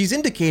 she's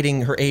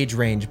indicating her age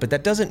range, but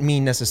that doesn't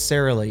mean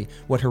necessarily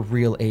what her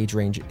real age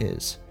range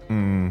is.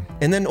 And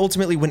then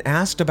ultimately, when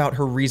asked about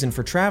her reason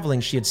for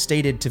traveling, she had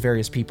stated to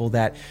various people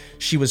that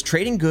she was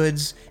trading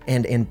goods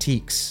and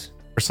antiques.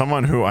 For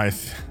someone who I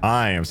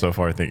am so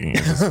far thinking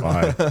is a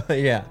spy,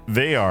 Yeah.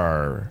 they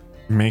are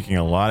making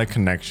a lot of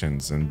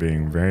connections and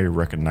being very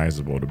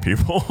recognizable to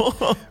people.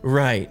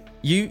 Right.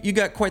 You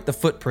got quite the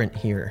footprint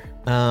here.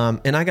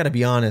 And I got to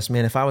be honest,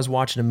 man, if I was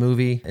watching a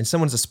movie and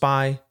someone's a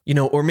spy, you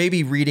know, or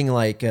maybe reading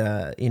like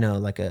a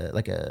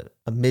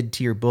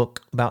mid-tier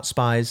book about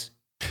spies,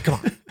 come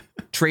on.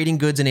 Trading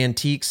goods and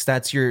antiques,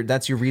 that's your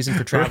reason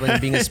for traveling and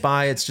being a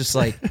spy. It's just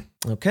like,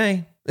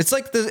 okay. It's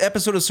like the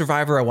episode of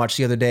Survivor I watched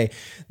the other day.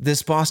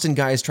 This Boston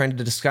guy is trying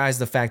to disguise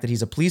the fact that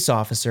he's a police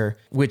officer,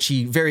 which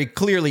he very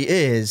clearly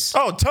is.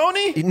 Oh,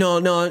 Tony? No,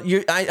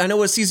 I know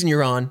what season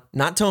you're on.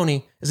 Not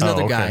Tony. It's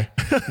another guy.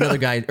 Another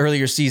guy,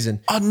 earlier season.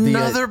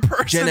 Another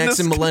person. Gen X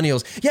and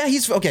millennials. Yeah,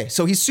 he's okay.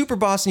 So he's super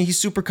Boston. He's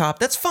super cop.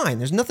 That's fine.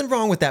 There's nothing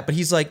wrong with that. But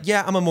he's like,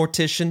 yeah, I'm a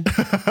mortician.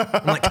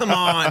 I'm like, come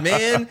on,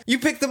 man. You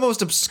pick the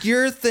most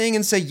obscure thing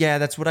and say, yeah,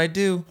 that's what I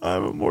do.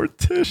 I'm a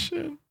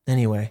mortician.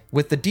 Anyway,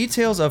 with the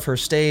details of her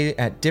stay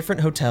at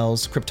different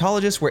hotels,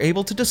 cryptologists were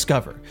able to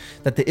discover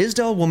that the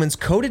Isdal woman's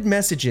coded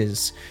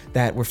messages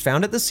that were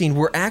found at the scene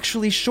were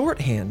actually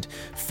shorthand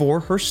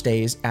for her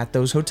stays at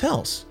those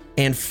hotels.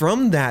 And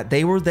from that,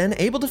 they were then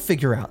able to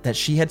figure out that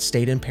she had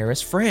stayed in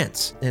Paris,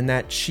 France, and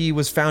that she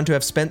was found to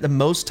have spent the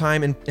most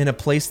time in a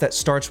place that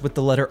starts with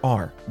the letter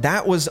R.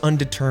 That was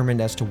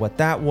undetermined as to what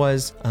that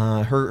was.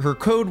 Her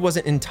code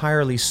wasn't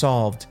entirely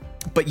solved.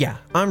 But yeah,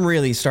 I'm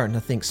really starting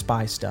to think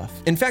spy stuff.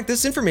 In fact,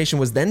 this information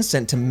was then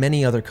sent to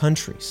many other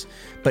countries,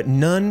 but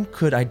none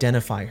could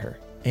identify her.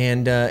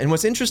 And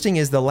what's interesting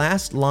is the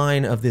last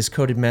line of this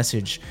coded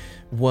message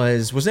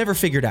was never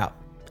figured out.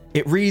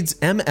 It reads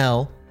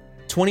ML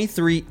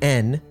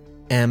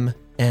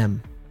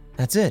 23NMM.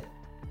 That's it.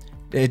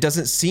 It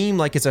doesn't seem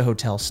like it's a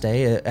hotel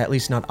stay, at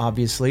least not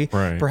obviously.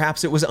 Right.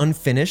 Perhaps it was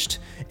unfinished.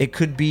 It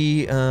could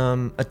be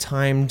a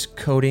timed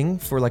coding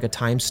for like a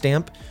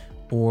timestamp,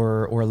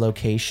 or a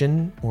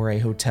location or a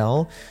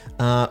hotel,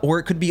 or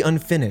it could be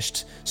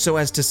unfinished. So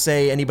as to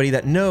say, anybody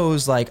that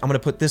knows, like, I'm gonna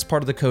put this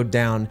part of the code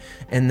down,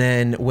 and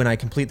then when I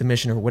complete the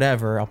mission or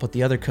whatever, I'll put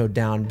the other code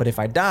down. But if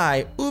I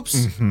die,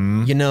 oops,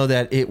 you know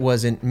that it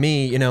wasn't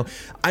me, you know.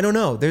 I don't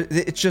know.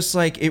 It's just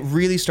like, it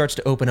really starts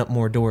to open up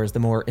more doors the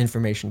more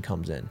information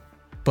comes in.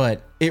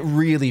 But it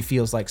really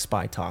feels like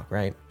spy talk,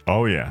 right?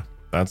 Oh, yeah.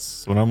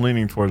 That's what I'm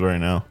leaning towards right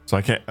now.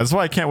 So that's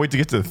why I can't wait to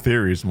get to the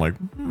theories. I'm like,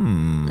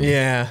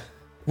 Yeah.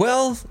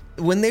 Well,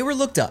 when they were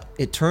looked up,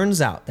 it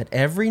turns out that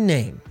every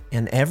name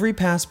and every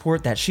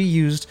passport that she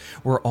used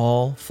were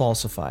all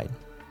falsified.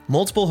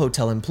 Multiple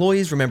hotel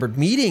employees remembered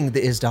meeting the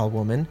Isdal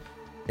woman.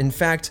 In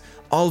fact,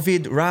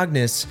 Alvid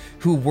Ragnes,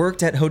 who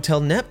worked at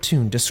Hotel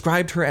Neptune,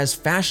 described her as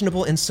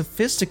fashionable and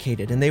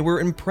sophisticated, and they were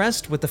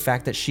impressed with the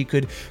fact that she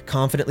could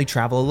confidently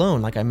travel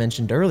alone, like I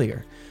mentioned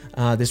earlier.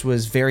 This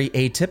was very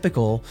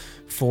atypical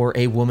for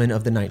a woman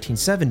of the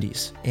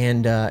 1970s,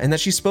 and that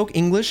she spoke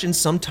English and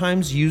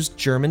sometimes used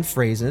German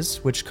phrases,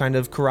 which kind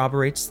of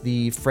corroborates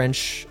the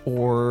French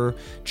or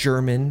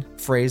German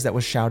phrase that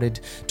was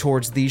shouted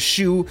towards the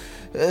shoe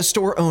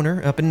store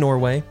owner up in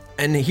Norway.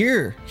 And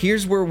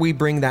here's where we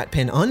bring that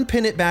pin,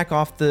 unpin it back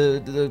off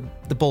the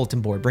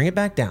bulletin board, bring it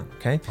back down,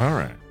 okay? all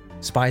right.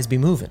 Spies be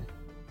moving.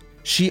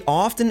 She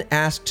often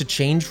asked to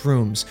change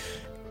rooms.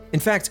 In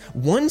fact,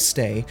 one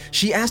stay,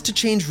 she asked to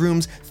change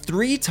rooms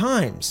 3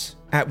 times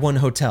at one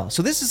hotel.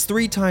 So this is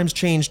 3 times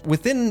changed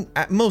within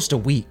at most a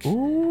week.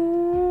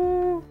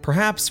 Ooh.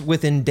 Perhaps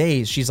within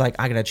days, she's like,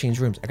 I gotta change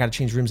rooms. I gotta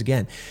change rooms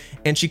again.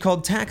 And she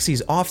called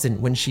taxis often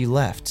when she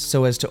left,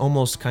 so as to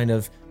almost kind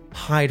of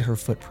hide her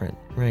footprint,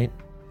 right?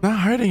 Not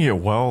hiding it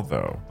well,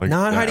 though. Like,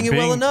 Not hiding it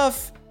well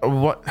enough.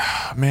 What?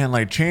 Man,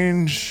 like,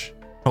 change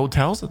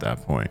hotels at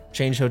that point.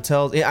 Change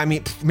hotels. Yeah, I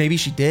mean, maybe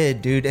she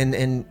did, dude.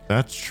 And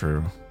That's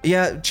true.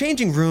 yeah,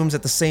 changing rooms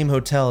at the same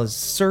hotel is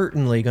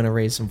certainly going to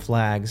raise some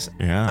flags.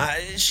 Yeah.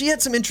 She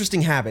had some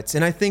interesting habits,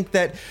 and I think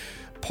that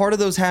part of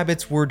those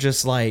habits were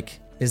just like,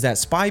 is that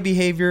spy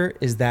behavior?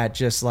 Is that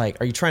just like,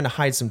 are you trying to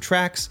hide some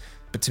tracks?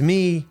 But to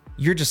me,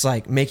 you're just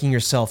like making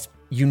yourself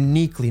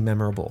uniquely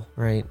memorable,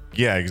 right?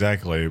 Yeah,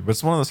 exactly. But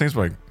it's one of those things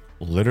where, like,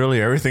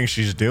 literally everything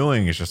she's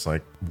doing is just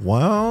like,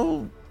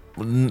 well,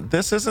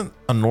 this isn't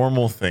a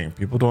normal thing.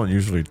 People don't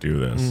usually do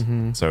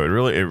this. So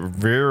it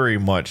very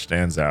much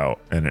stands out,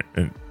 and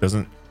it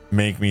doesn't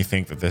make me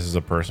think that this is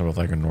a person with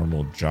like a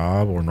normal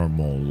job or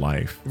normal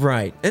life.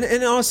 Right.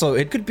 And also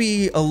it could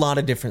be a lot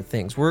of different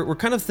things. We're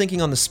kind of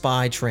thinking on the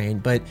spy train,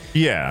 but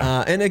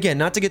yeah. And again,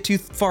 not to get too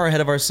far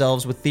ahead of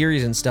ourselves with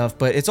theories and stuff,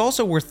 but it's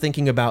also worth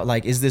thinking about,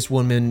 like, is this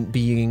woman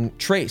being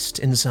traced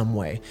in some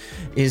way?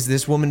 Is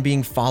this woman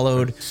being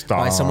followed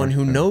by someone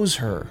who knows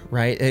her,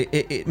 right?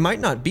 It might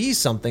not be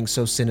something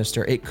so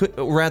sinister. It could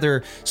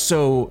rather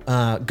so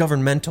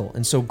governmental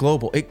and so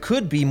global. It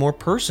could be more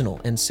personal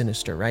and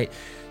sinister, right?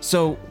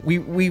 So we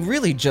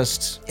really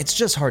it's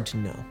just hard to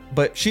know.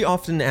 But she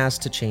often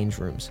asked to change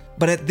rooms.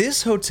 But at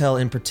this hotel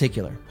in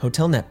particular,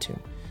 Hotel Neptune,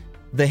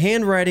 the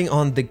handwriting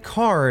on the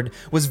card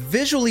was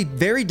visually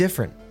very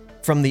different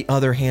from the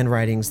other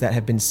handwritings that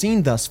have been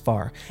seen thus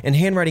far. And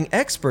handwriting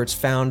experts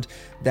found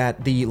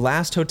that the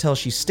last hotel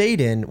she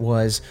stayed in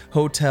was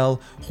Hotel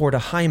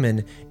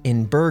Horteheimen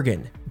in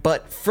Bergen.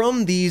 But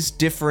from these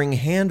differing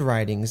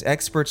handwritings,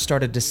 experts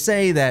started to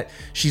say that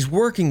she's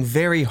working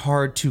very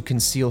hard to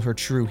conceal her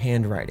true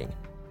handwriting.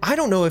 I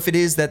don't know if it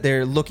is that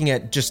they're looking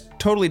at just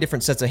totally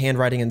different sets of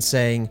handwriting and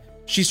saying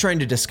she's trying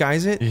to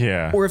disguise it,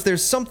 or if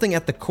there's something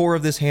at the core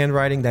of this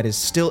handwriting that is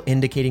still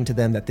indicating to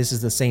them that this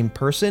is the same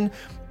person,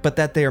 but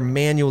that they're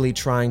manually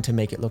trying to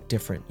make it look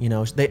different. You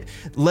know,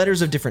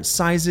 letters of different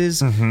sizes,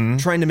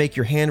 trying to make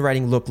your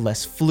handwriting look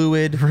less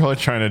fluid. Really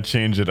trying to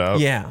change it up.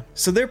 Yeah.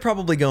 So they're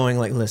probably going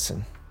like,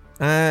 listen,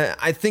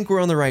 I think we're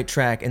on the right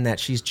track in that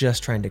she's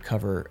just trying to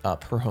cover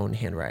up her own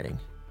handwriting.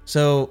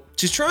 So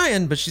she's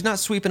trying, but she's not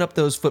sweeping up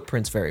those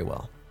footprints very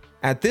well.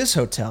 At this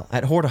hotel,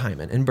 at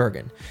Horteheimen in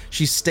Bergen,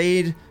 she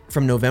stayed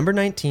from November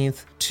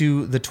 19th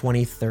to the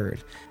 23rd.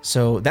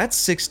 So that's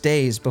 6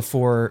 days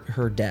before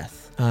her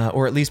death,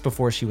 or at least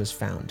before she was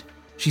found.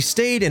 She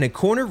stayed in a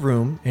corner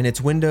room, and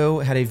its window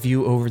had a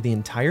view over the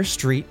entire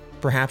street.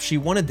 Perhaps she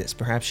wanted this.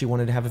 Perhaps she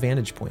wanted to have a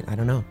vantage point. I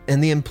don't know.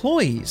 And the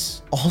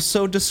employees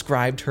also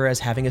described her as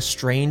having a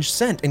strange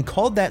scent and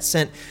called that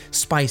scent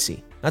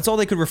spicy. That's all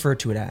they could refer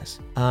to it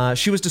as.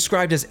 She was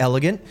described as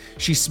elegant.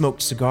 She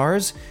smoked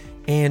cigars,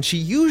 and she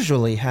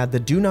usually had the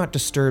do not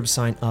disturb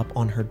sign up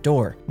on her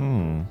door.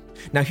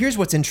 Now here's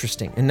what's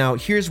interesting, and now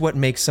here's what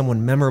makes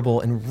someone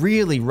memorable and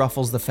really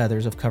ruffles the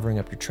feathers of covering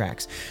up your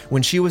tracks.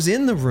 When she was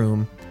in the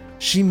room,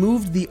 she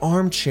moved the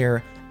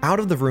armchair out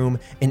of the room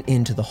and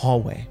into the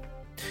hallway.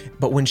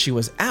 But when she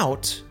was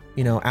out,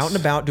 out and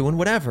about doing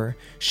whatever,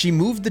 she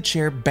moved the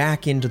chair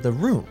back into the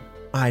room.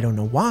 I don't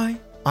know why.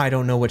 I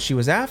don't know what she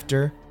was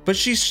after, but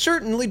she's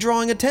certainly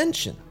drawing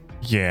attention.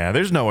 Yeah,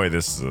 there's no way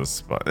this is a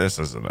spy. This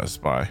isn't a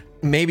spy.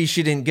 Maybe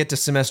she didn't get to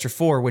semester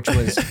 4, which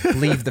was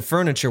leave the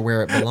furniture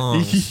where it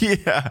belongs.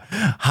 Yeah,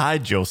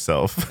 hide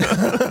yourself.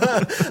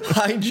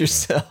 Hide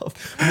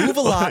yourself. Move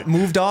a lot,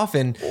 moved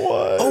often.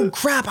 What? Oh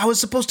crap, I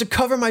was supposed to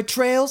cover my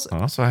trails.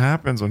 That's what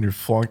happens when you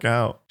flunk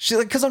out.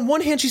 Because on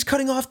one hand, she's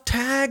cutting off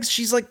tags.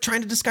 She's like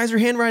trying to disguise her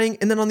handwriting.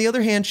 And then on the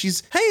other hand,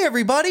 she's, hey,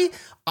 everybody,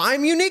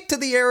 I'm unique to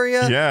the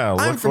area. Yeah,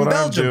 I'm from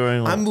Belgium. I'm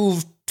doing. I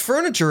moved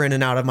furniture in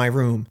and out of my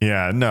room.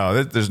 Yeah,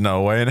 no, there's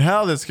no way in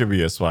hell this could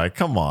be a spy.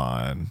 Come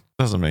on.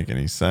 Doesn't make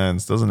any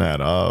sense. Doesn't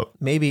add up.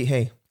 Maybe,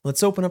 hey,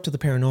 let's open up to the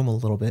paranormal a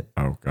little bit.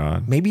 Oh,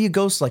 God. Maybe a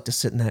ghost liked to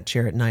sit in that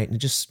chair at night and it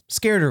just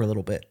scared her a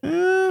little bit.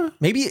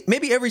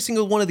 Maybe every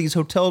single one of these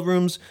hotel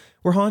rooms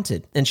were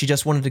haunted and she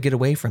just wanted to get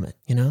away from it,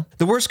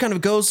 The worst kind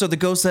of ghosts are the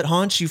ghosts that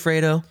haunt you,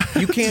 Fredo.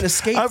 You can't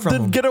escape from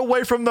them. Get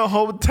away from the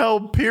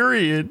hotel,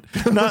 period.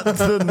 Not to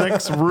the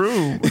next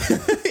room.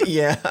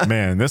 Yeah.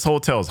 Man, this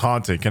hotel is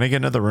haunted. Can I get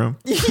another room?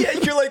 Yeah,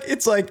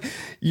 it's like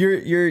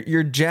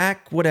you're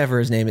Jack, whatever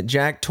his name is,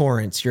 Jack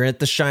Torrance. You're at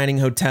the Shining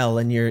Hotel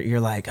and you're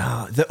like,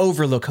 oh, the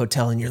Overlook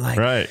Hotel, and you're like,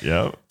 right,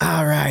 yep.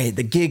 All right,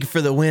 the gig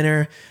for the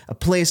winter, a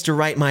place to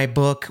write my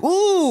book.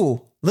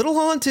 Ooh, little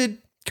haunted.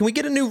 Can we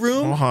get a new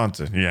room? Little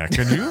haunted. Yeah,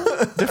 can you?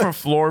 Different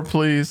floor,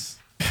 please.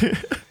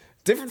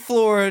 Different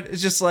floor.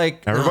 It's just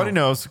like everybody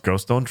knows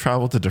ghosts don't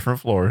travel to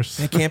different floors.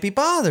 They can't be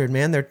bothered,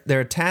 man.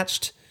 They're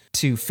attached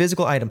to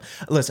physical item.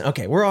 Listen,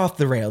 okay, we're off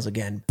the rails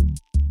again.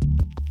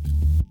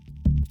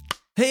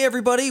 Hey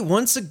everybody,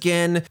 once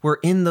again, we're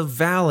in the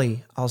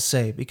valley, I'll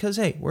say, because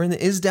hey, we're in the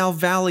Isdal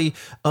Valley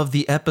of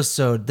the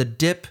episode, the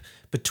dip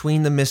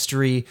between the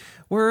mystery,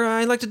 where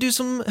I like to do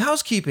some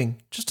housekeeping,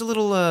 just a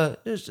little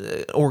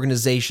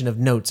organization of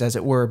notes, as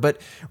it were. But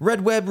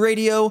Red Web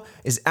Radio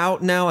is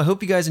out now. I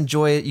hope you guys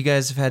enjoy it. You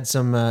guys have had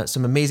some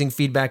amazing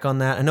feedback on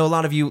that. I know a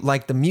lot of you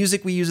like the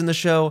music we use in the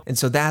show, and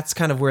so that's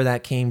kind of where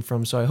that came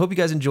from. So I hope you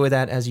guys enjoy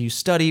that as you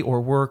study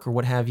or work or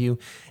what have you.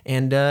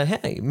 And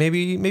hey, maybe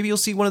you'll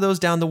see one of those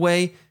down the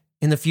way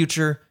in the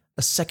future,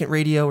 a second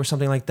radio or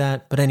something like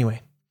that. But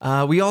anyway,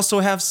 We also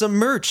have some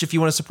merch if you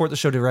want to support the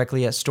show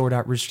directly at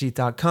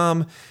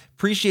store.roosterteeth.com.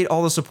 Appreciate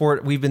all the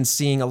support. We've been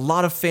seeing a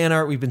lot of fan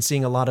art. We've been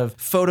seeing a lot of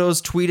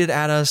photos tweeted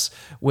at us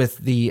with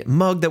the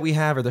mug that we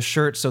have or the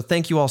shirt. So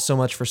thank you all so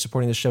much for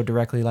supporting the show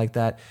directly like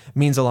that. It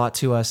means a lot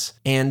to us.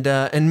 And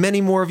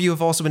many more of you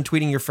have also been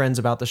tweeting your friends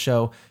about the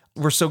show.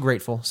 We're so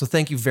grateful. So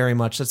thank you very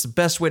much. That's the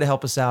best way to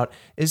help us out,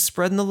 is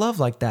spreading the love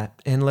like that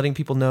and letting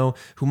people know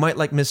who might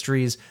like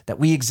mysteries that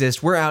we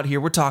exist. We're out here.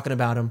 We're talking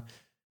about them.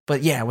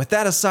 But yeah, with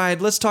that aside,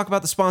 let's talk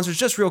about the sponsors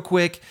just real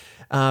quick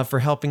for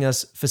helping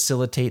us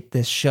facilitate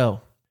this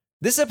show.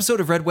 This episode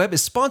of Red Web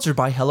is sponsored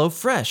by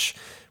HelloFresh.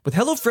 With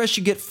HelloFresh,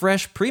 you get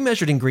fresh,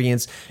 pre-measured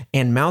ingredients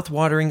and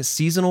mouth-watering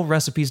seasonal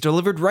recipes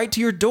delivered right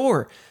to your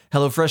door.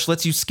 HelloFresh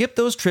lets you skip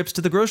those trips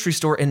to the grocery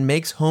store and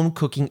makes home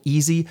cooking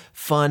easy,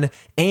 fun,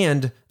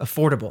 and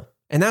affordable.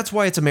 And that's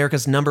why it's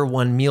America's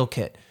 #1 meal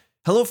kit.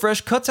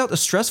 HelloFresh cuts out the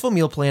stressful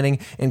meal planning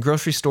and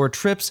grocery store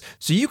trips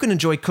so you can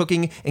enjoy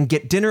cooking and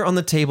get dinner on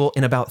the table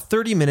in about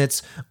 30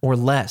 minutes or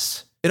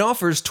less. It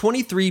offers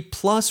 23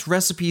 plus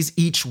recipes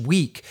each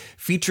week,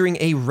 featuring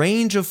a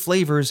range of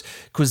flavors,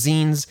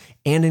 cuisines,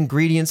 and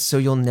ingredients so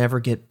you'll never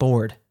get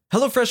bored.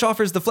 HelloFresh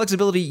offers the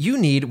flexibility you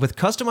need with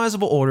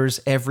customizable orders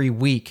every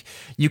week.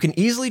 You can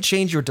easily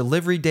change your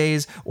delivery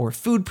days or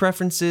food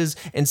preferences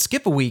and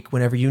skip a week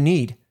whenever you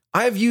need.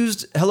 I've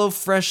used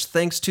HelloFresh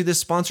thanks to this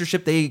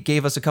sponsorship. They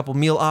gave us a couple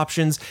meal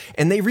options,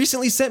 and they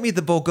recently sent me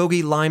the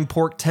bulgogi lime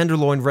pork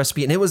tenderloin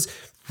recipe, and it was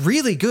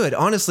really good.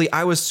 Honestly,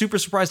 I was super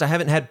surprised. I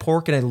haven't had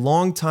pork in a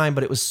long time,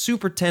 but it was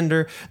super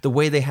tender. The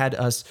way they had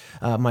us,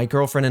 my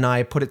girlfriend and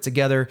I, put it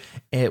together,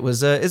 it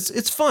was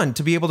it's fun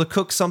to be able to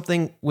cook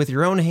something with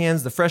your own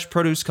hands. The fresh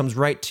produce comes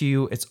right to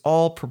you. It's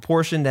all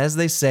proportioned, as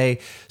they say,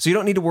 so you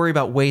don't need to worry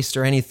about waste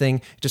or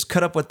anything. Just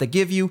cut up what they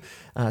give you,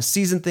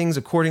 season things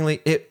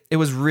accordingly. It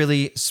was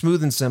really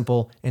smooth and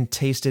simple and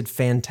tasted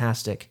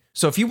fantastic.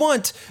 So if you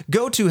want,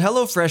 go to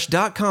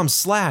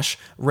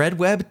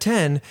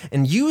HelloFresh.com/RedWeb10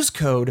 and use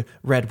code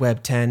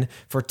RedWeb10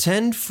 for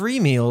 10 free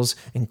meals,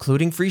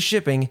 including free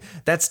shipping.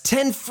 That's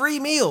 10 free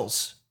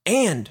meals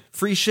and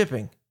free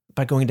shipping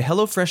by going to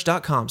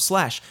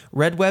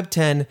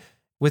HelloFresh.com/RedWeb10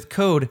 with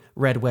code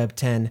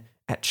RedWeb10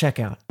 at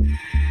checkout.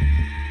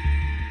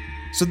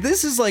 So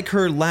this is like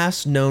her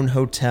last known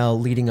hotel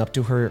leading up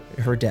to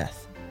her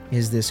death,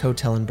 is this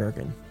hotel in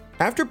Bergen.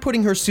 After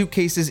putting her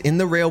suitcases in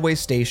the railway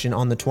station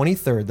on the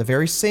 23rd, the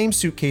very same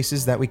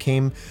suitcases that we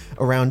came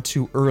around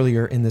to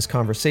earlier in this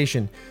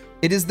conversation,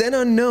 it is then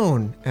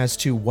unknown as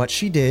to what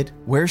she did,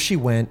 where she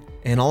went,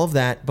 and all of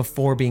that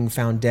before being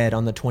found dead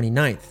on the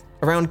 29th.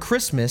 Around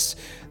Christmas,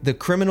 the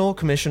criminal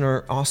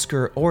commissioner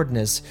Oscar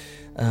Ordnes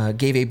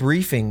gave a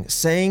briefing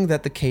saying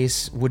that the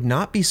case would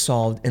not be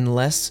solved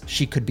unless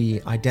she could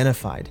be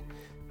identified.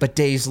 But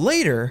days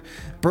later,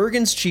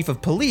 Bergen's chief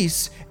of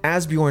police,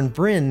 Asbjorn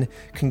Bryn,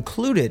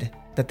 concluded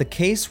that the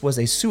case was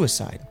a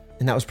suicide.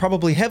 And that was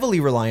probably heavily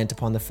reliant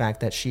upon the fact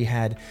that she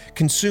had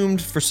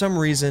consumed, for some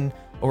reason,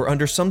 or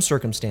under some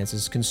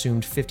circumstances,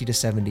 consumed 50 to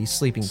 70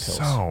 sleeping pills.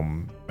 So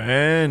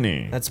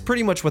many. That's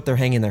pretty much what they're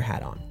hanging their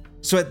hat on.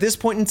 So at this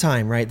point in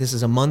time, right, this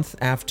is a month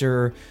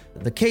after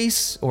the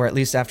case, or at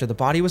least after the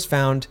body was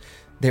found,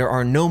 there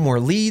are no more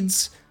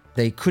leads.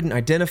 They couldn't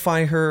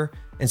identify her.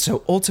 And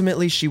so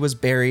ultimately she was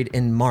buried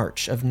in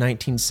March of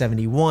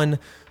 1971,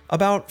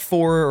 about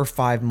 4 or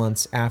 5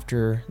 months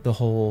after the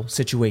whole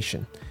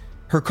situation.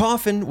 Her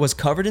coffin was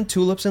covered in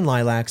tulips and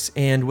lilacs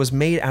and was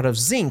made out of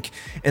zinc,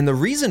 and the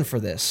reason for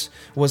this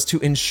was to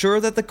ensure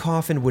that the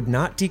coffin would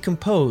not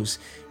decompose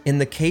in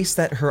the case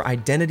that her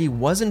identity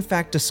was in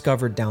fact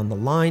discovered down the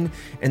line,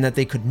 and that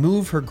they could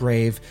move her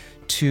grave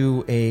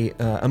to a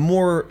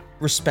more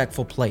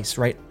respectful place,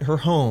 right? Her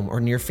home or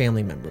near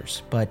family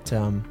members. But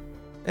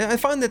I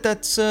find that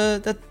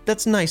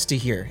that's nice to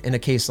hear in a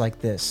case like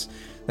this,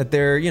 that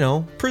they're,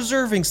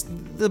 preserving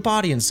the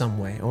body in some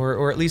way,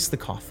 or at least the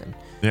coffin.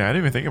 Yeah, I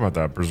didn't even think about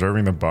that.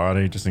 Preserving the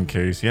body just in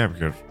case. Yeah,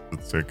 because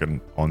it's like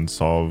an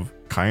unsolved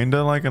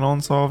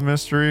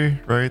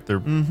mystery, right?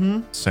 They're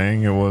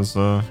saying it was,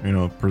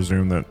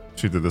 presumed that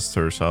she did this to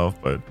herself,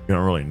 but you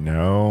don't really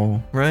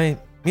know. Right.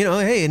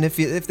 Hey, and if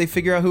they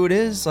figure out who it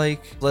is,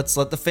 let's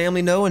let the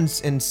family know and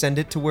send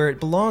it to where it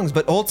belongs.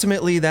 But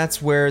ultimately,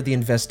 that's where the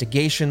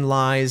investigation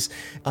lies,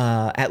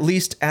 at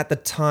least at the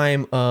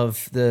time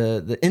of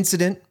the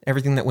incident,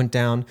 everything that went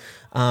down.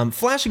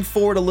 Flashing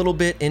forward a little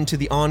bit into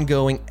the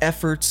ongoing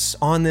efforts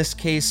on this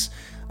case,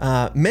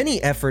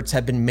 many efforts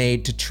have been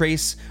made to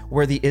trace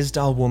where the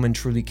Isdal woman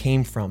truly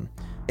came from.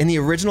 In the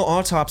original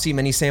autopsy,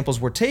 many samples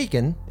were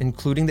taken,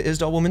 including the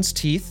Isdal woman's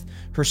teeth,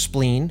 her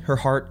spleen, her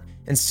heart,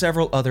 and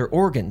several other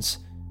organs.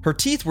 Her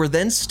teeth were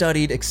then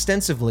studied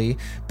extensively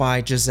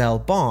by Giselle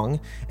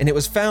Bong, and it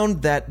was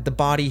found that the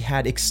body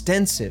had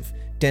extensive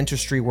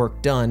dentistry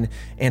work done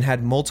and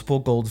had multiple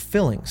gold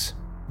fillings.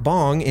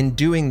 Bong, in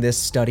doing this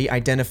study,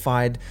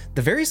 identified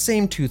the very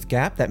same tooth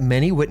gap that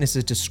many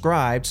witnesses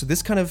described, so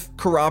this kind of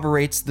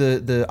corroborates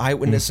the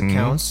eyewitness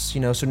accounts,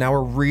 so now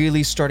we're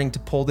really starting to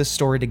pull this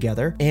story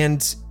together.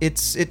 And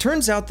it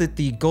turns out that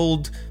the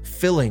gold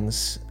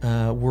fillings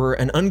were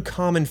an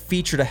uncommon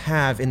feature to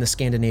have in the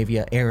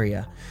Scandinavia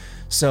area.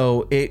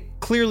 So it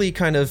clearly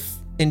kind of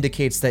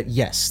indicates that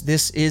yes,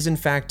 this is in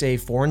fact a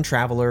foreign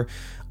traveler,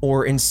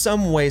 or in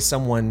some way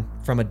someone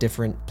from a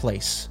different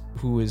place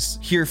who is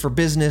here for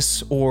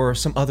business or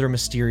some other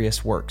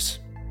mysterious works.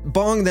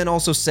 Bong then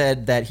also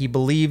said that he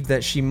believed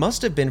that she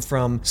must have been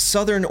from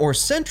Southern or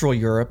Central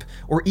Europe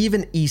or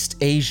even East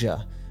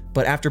Asia.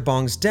 But after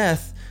Bong's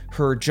death,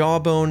 her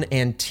jawbone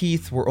and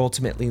teeth were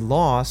ultimately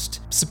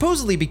lost,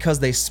 supposedly because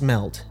they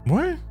smelled.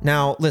 What?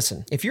 Now,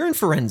 listen, if you're in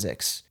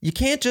forensics, you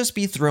can't just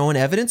be throwing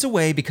evidence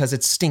away because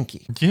it's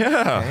stinky.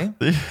 Yeah.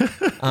 Okay?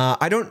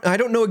 I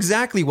don't know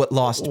exactly what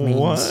lost means.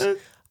 What?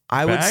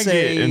 I would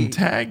say it and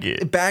tag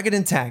it. Bag it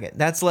and tag it.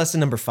 That's lesson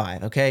number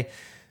 5, okay?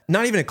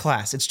 Not even a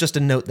class. It's just a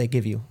note they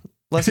give you.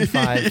 Lesson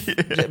 5,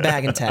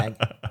 bag and tag.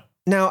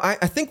 Now, I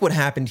think what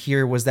happened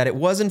here was that it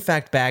was in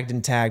fact bagged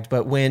and tagged,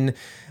 but when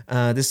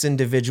this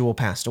individual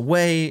passed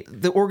away,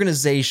 the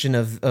organization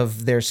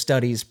of their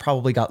studies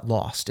probably got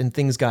lost and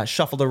things got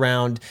shuffled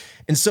around.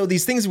 And so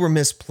these things were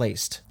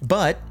misplaced.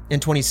 But in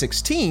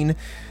 2016,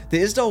 the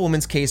Isdal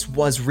woman's case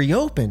was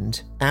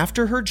reopened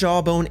after her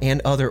jawbone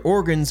and other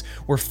organs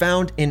were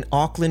found in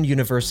Auckland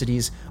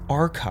University's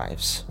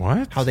archives.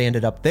 What? How they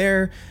ended up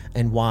there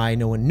and why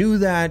no one knew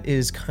that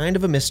is kind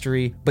of a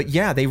mystery. But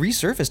yeah, they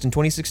resurfaced in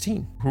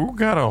 2016. Who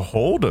got a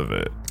hold of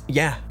it?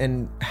 Yeah,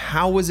 and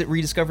how was it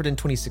rediscovered in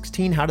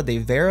 2016? How did they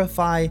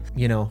verify?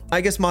 You know,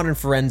 I guess modern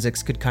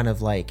forensics could kind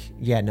of like,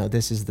 yeah, no,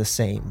 this is the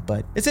same,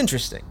 but it's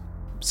interesting.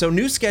 So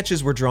new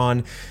sketches were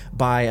drawn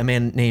by a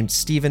man named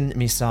Stephen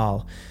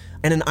Misal,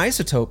 and an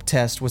isotope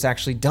test was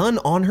actually done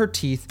on her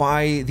teeth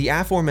by the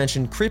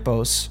aforementioned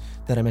Kripos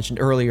that I mentioned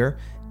earlier,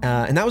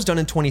 and that was done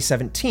in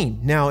 2017.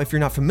 Now, if you're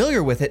not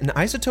familiar with it, an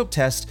isotope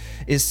test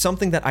is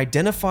something that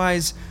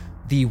identifies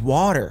the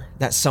water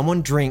that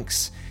someone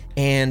drinks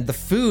and the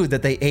food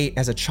that they ate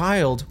as a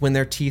child when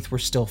their teeth were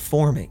still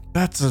forming.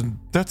 That's an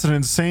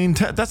insane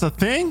that's a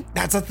thing?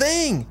 That's a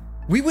thing.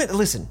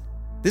 Listen,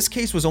 this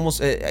case was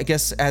almost, I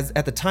guess,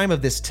 at the time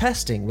of this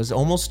testing, was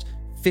almost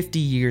 50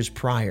 years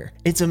prior.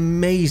 It's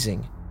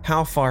amazing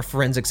how far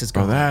forensics has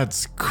gone. Oh,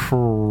 that's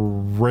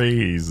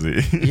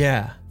crazy.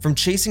 Yeah. From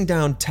chasing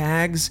down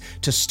tags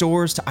to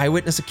stores to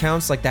eyewitness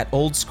accounts like that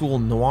old school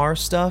noir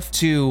stuff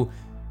to,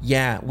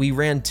 yeah, we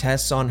ran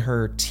tests on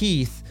her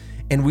teeth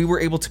and we were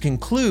able to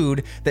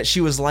conclude that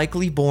she was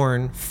likely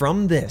born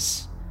from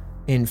this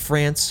in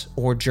France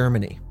or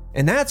Germany.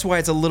 And that's why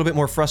it's a little bit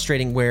more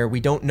frustrating where we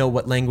don't know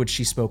what language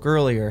she spoke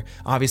earlier.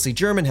 Obviously,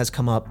 German has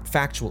come up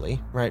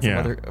factually, right,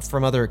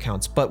 from other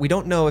accounts, but we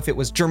don't know if it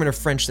was German or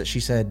French that she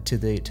said to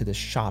the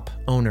shop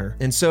owner.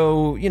 And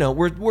so, you know,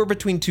 we're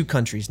between two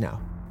countries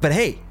now. But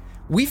hey,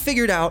 we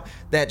figured out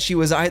that she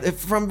was either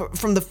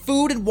from the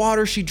food and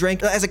water she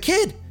drank as a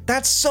kid.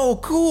 That's so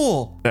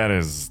cool.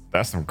 That's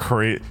some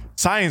crazy.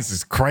 Science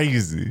is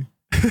crazy.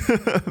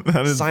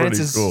 That is pretty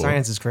cool.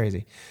 Science is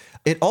crazy.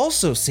 It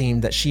also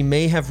seemed that she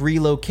may have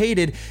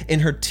relocated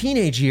in her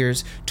teenage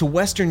years to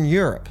Western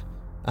Europe,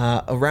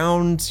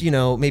 around, you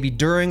know, maybe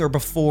during or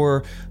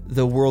before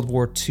the World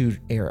War II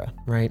era,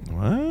 right?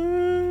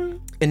 What?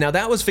 And now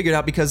that was figured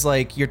out because,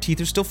 like, your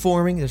teeth are still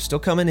forming, they're still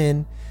coming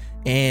in,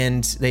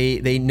 and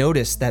they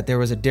noticed that there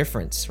was a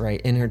difference,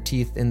 right, in her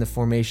teeth in the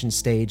formation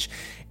stage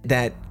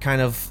that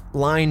kind of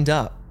lined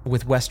up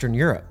with Western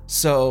Europe.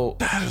 So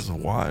that is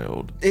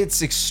wild.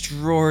 It's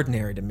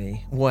extraordinary to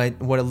me what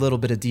a little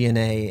bit of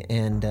DNA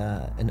and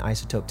an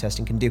isotope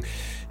testing can do.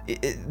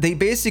 They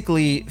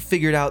basically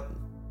figured out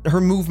her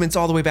movements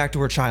all the way back to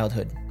her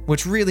childhood,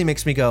 which really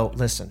makes me go,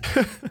 listen,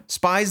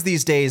 spies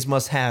these days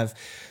must have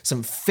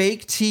some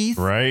fake teeth.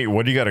 Right?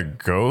 What do you got to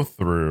go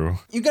through?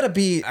 You got to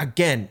be,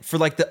 again, for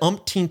like the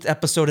umpteenth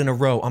episode in a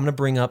row, I'm going to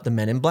bring up the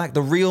Men in Black,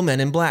 the real Men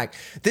in Black.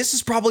 This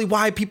is probably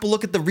why people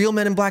look at the real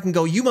Men in Black and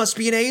go, you must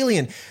be an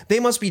alien.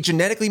 They must be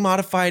genetically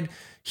modified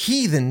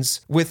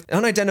heathens with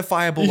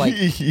unidentifiable, like,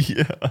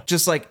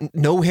 just like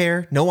no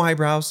hair, no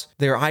eyebrows.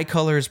 Their eye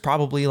color is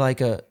probably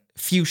like a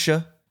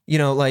fuchsia. You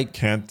know, like,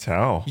 can't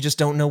tell. You just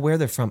don't know where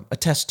they're from. A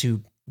test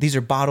tube. These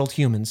are bottled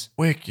humans.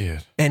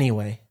 Wicked.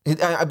 Anyway,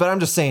 but I'm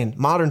just saying,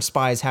 modern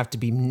spies have to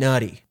be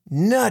nutty.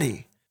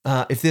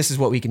 If this is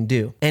what we can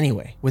do.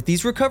 Anyway, with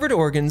these recovered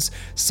organs,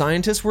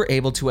 scientists were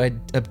able to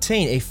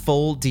obtain a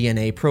full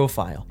DNA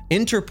profile.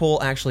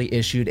 Interpol actually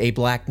issued a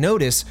black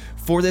notice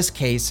for this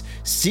case,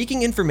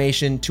 seeking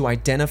information to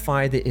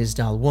identify the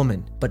Isdal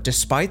woman. But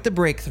despite the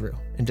breakthrough,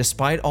 and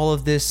despite all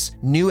of this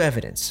new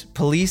evidence,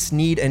 police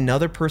need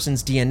another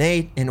person's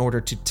DNA in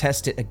order to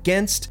test it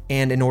against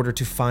and in order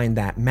to find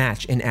that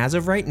match. And as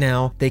of right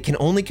now, they can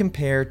only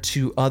compare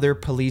to other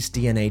police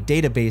DNA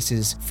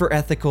databases for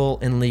ethical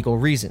and legal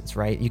reasons,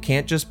 right? You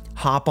can't just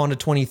hop onto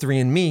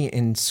 23andMe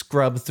and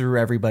scrub through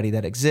everybody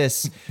that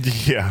exists.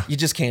 Yeah. You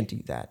just can't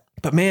do that.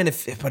 But man,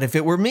 if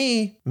it were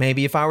me,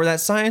 maybe if I were that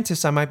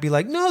scientist, I might be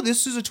like, no,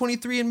 this is a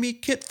 23andMe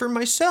kit for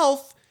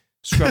myself.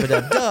 Scrub it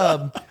up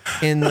dub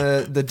in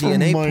the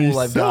DNA pool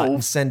I've got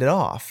and send it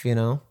off, you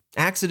know?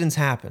 Accidents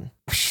happen.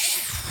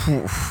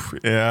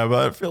 Yeah,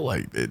 but I feel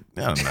like I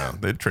don't know.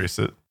 They'd trace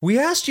it. We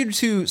asked you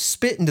to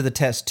spit into the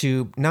test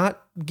tube,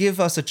 not give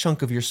us a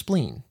chunk of your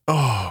spleen.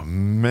 Oh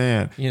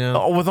man,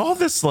 with all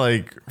this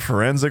like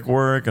forensic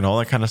work and all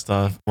that kind of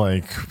stuff,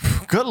 like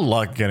good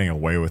luck getting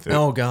away with it.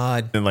 Oh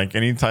God. And like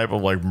any type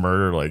of like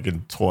murder, like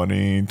in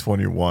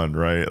 2021,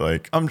 right?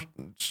 Like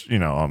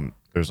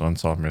there's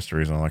unsolved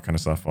mysteries and all that kind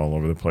of stuff all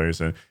over the place.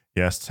 And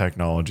yes,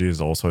 technology is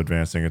also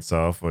advancing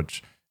itself,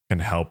 which can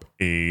help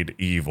aid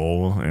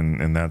evil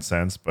in that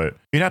sense. But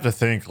you'd have to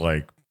think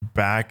like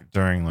back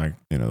during like,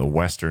 the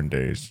Western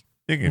days,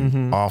 you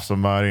can off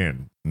somebody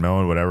and no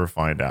one would ever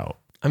find out.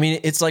 I mean,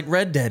 it's like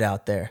Red Dead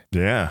out there.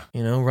 Yeah.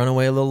 Run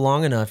away a little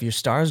long enough, your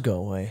stars go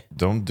away.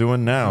 Don't do it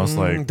now. It's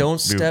like,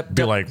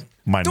 be like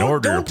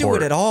Minority Don't Report.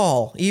 do it at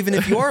all. Even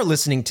if you are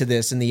listening to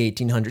this in the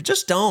 1800s,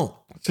 just don't.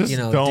 Just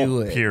don't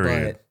do it.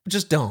 Period. But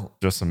just don't.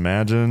 Just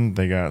imagine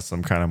they got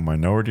some kind of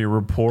Minority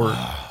Report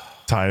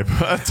type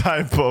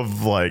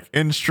of like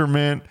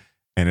instrument,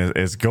 and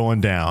it's going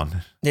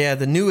down. Yeah,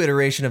 the new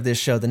iteration of this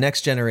show, the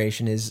next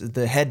generation, is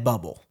the head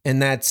bubble,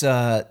 and that's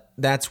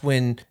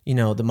when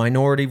the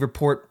Minority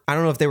Report. I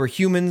don't know if they were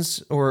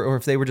humans or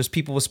if they were just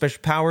people with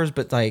special powers,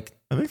 but like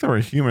I think they were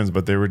humans,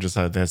 but they were just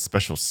they had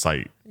special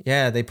sight.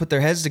 Yeah, they put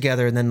their heads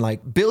together, and then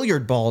like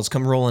billiard balls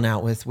come rolling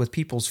out with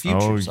people's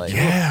futures. Oh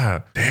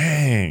yeah,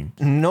 dang!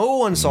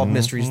 No unsolved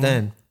mysteries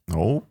then.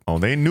 Oh,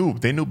 they knew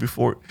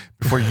before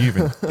you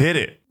even did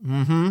it.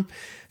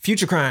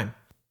 Future crime.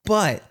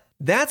 But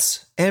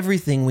that's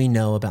everything we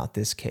know about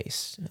this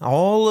case.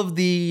 All of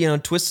the,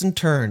 twists and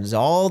turns,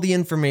 all the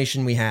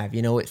information we have,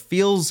 it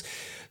feels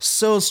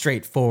so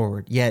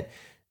straightforward, yet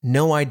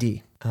no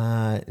ID.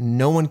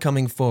 No one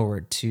coming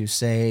forward to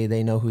say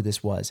they know who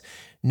this was.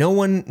 No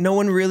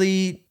one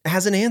really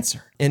has an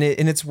answer. And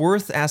it's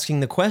worth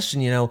asking the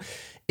question,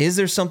 is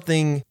there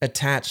something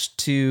attached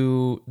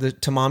to the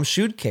Tamam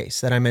Shud case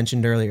that I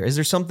mentioned earlier? Is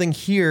there something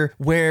here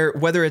where,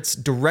 whether it's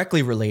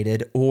directly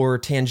related or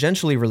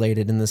tangentially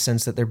related in the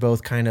sense that they're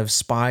both kind of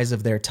spies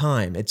of their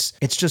time? It's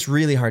just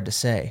really hard to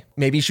say.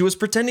 Maybe she was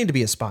pretending to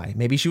be a spy.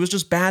 Maybe she was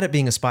just bad at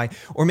being a spy.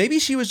 Or maybe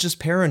she was just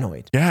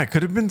paranoid. Yeah, it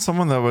could have been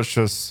someone that was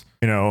just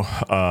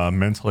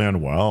mentally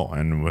unwell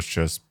and was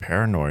just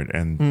paranoid,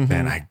 and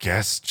then I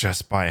guess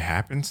just by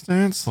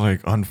happenstance, like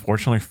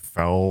unfortunately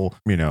fell,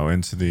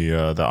 into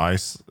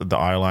the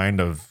eye line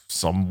of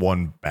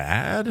someone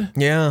bad.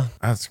 Yeah,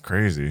 that's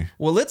crazy.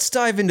 Well, let's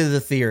dive into the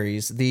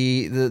theories.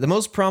 The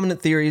most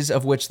prominent theories,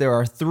 of which there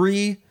are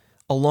 3,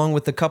 along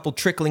with a couple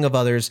trickling of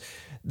others,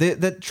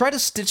 that try to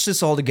stitch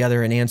this all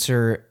together and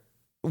answer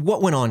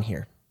what went on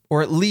here,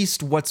 or at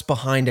least what's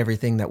behind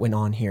everything that went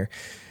on here.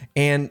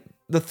 And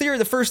the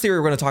first theory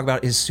we're going to talk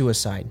about is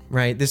suicide,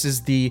 right? This is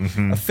the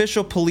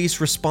official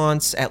police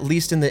response, at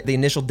least in the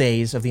initial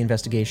days of the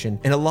investigation.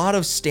 And a lot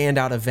of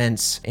standout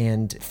events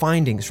and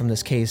findings from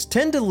this case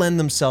tend to lend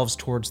themselves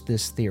towards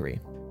this theory.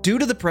 Due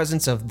to the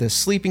presence of the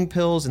sleeping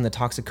pills in the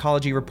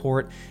toxicology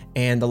report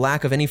and the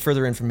lack of any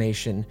further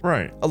information,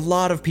 right, a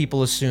lot of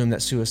people assume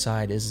that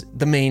suicide is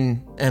the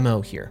main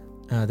MO here.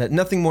 That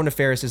nothing more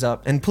nefarious is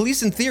up. And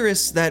police and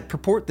theorists that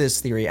purport this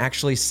theory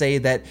actually say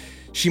that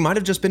she might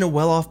have just been a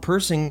well-off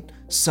person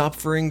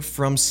suffering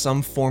from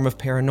some form of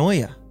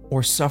paranoia,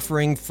 or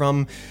suffering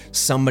from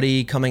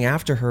somebody coming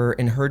after her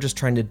and her just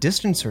trying to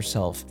distance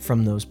herself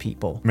from those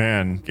people.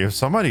 Man, if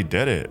somebody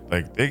did it,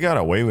 like they got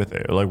away with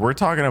it. Like we're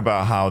talking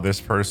about how this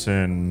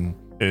person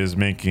is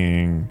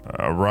making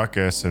a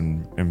ruckus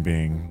and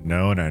being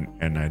known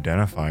and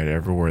identified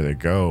everywhere they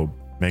go,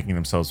 making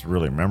themselves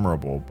really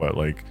memorable. But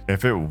like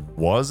if it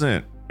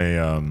wasn't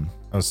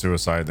a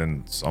suicide,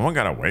 then someone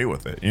got away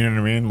with it. You know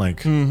what I mean?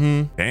 Like,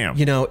 damn.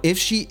 If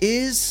she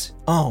is,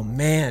 oh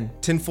man,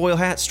 tinfoil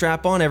hat,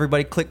 strap on,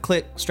 everybody, click,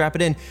 click, strap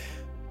it in.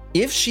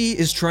 If she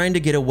is trying to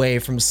get away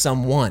from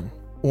someone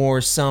or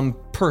some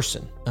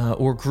person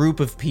or group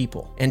of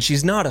people, and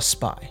she's not a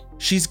spy,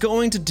 she's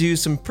going to do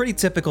some pretty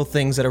typical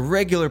things that a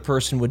regular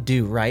person would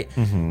do, right?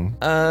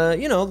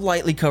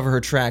 Lightly cover her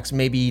tracks,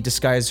 maybe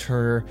disguise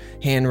her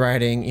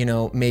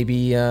handwriting,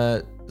 maybe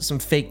some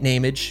fake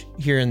nameage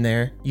here and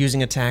there,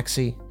 using a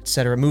taxi,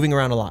 etc., moving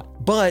around a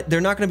lot. But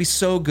they're not going to be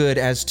so good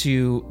as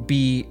to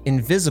be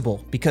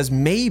invisible, because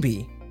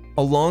maybe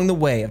along the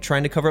way of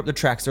trying to cover up their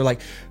tracks, they're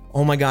like,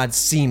 oh my God,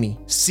 see me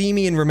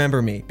and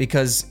remember me,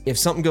 because if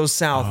something goes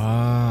south,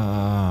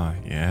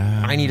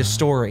 I need a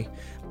story.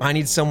 I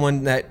need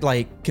someone that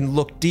like can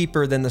look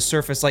deeper than the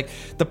surface. Like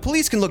the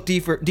police can look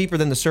deeper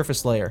than the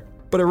surface layer,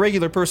 but a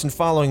regular person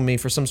following me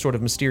for some sort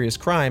of mysterious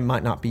crime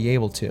might not be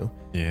able to.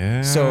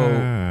 Yeah. So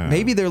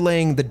maybe they're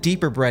laying the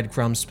deeper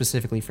breadcrumbs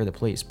specifically for the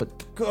police. But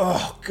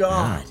oh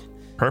God,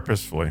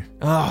 purposefully.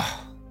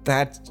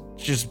 That's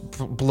just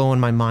blowing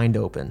my mind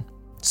open.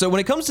 So when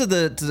it comes to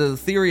the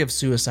theory of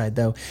suicide,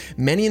 though,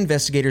 many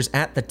investigators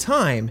at the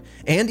time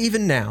and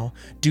even now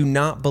do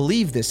not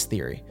believe this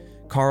theory.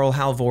 Carl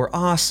Halvor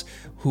Aas,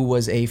 who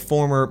was a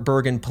former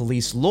Bergen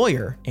police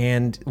lawyer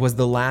and was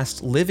the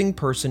last living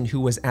person who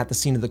was at the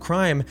scene of the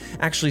crime,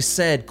 actually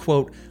said,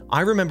 quote,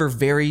 "I remember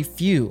very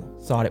few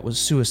thought it was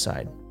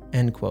suicide,"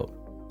 end quote.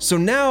 So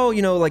now,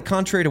 like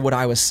contrary to what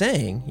I was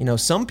saying,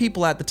 some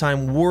people at the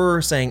time were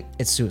saying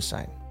it's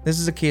suicide. This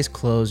is a case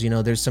closed.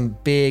 There's some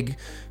big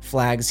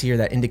flags here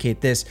that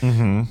indicate this.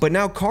 But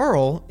now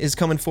Carl is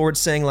coming forward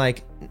saying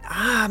like,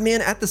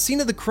 man, at the scene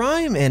of the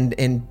crime and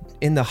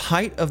in the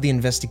height of the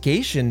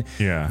investigation,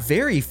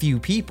 very few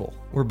people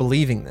were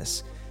believing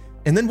this.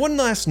 And then one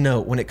last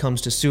note when it comes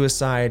to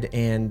suicide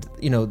and,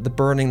 the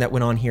burning that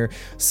went on here.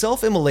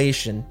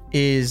 Self-immolation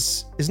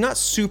is not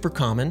super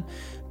common,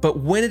 but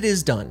when it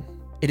is done,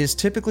 it is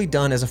typically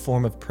done as a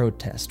form of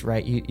protest,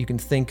 right? You can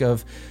think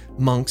of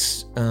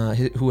monks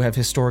who have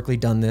historically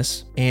done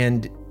this,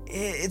 and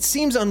it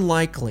seems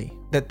unlikely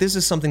that this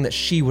is something that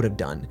she would have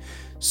done.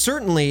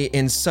 Certainly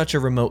in such a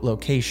remote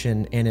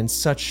location and in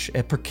such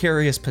a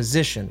precarious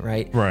position,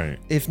 right? Right.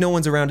 If no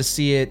one's around to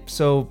see it.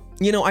 So,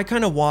 I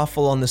kind of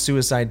waffle on the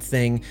suicide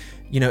thing.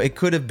 It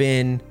could have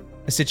been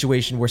a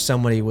situation where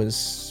somebody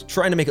was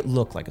trying to make it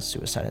look like a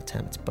suicide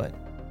attempt, but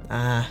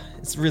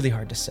it's really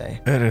hard to say.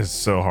 It is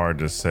so hard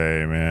to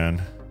say,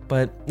 man.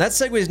 But that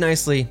segues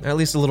nicely, at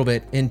least a little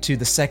bit, into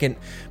the second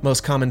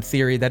most common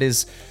theory that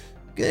is,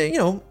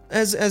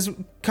 as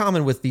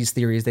common with these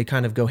theories, they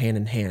kind of go hand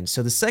in hand.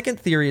 So the second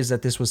theory is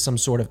that this was some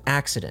sort of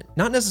accident,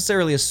 not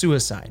necessarily a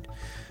suicide.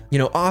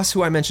 Oss,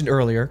 who I mentioned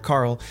earlier,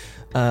 Carl,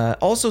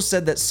 also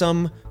said that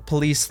some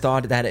police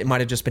thought that it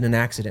might have just been an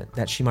accident,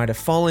 that she might have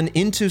fallen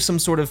into some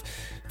sort of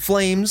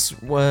flames,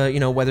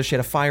 whether she had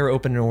a fire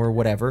open or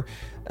whatever,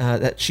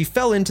 that she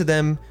fell into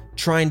them,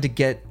 trying to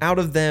get out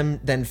of them,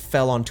 then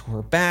fell onto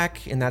her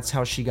back, and that's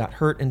how she got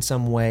hurt in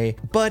some way.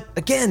 But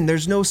again,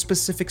 there's no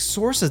specific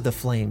source of the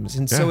flames,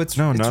 and so it's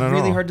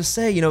really hard to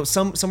say.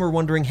 Some were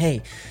wondering,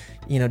 hey,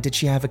 did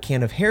she have a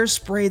can of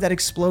hairspray that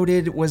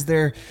exploded? Was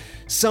there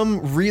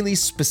some really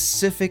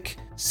specific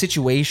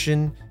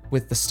situation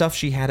with the stuff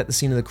she had at the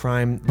scene of the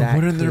crime that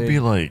wouldn't there be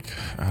like,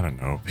 I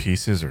don't know,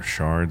 pieces or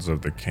shards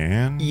of the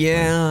can?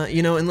 Yeah,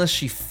 unless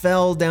she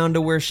fell down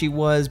to where she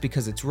was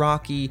because it's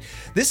rocky.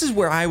 This is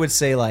where I would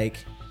say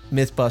like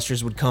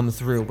Mythbusters would come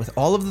through with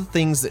all of the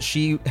things that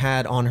she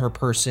had on her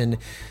person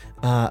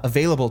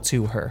available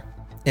to her.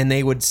 And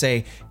they would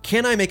say,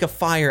 can I make a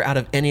fire out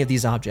of any of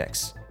these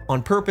objects?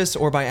 On purpose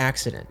or by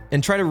accident,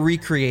 and try to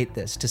recreate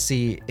this to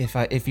see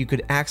if you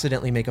could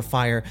accidentally make a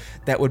fire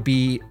that would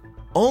be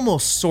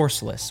almost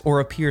sourceless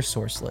or appear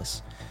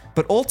sourceless.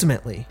 But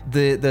ultimately,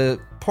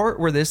 the part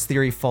where this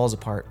theory falls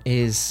apart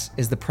is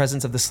the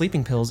presence of the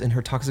sleeping pills in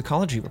her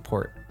toxicology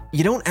report.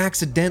 You don't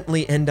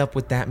accidentally end up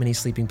with that many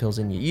sleeping pills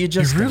in you. You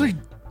just really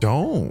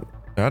don't.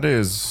 That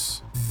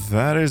is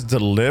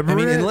deliberate. I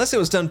mean, unless it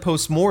was done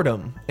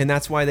post-mortem, and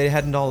that's why they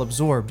hadn't all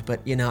absorbed.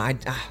 But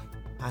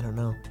I don't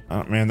know.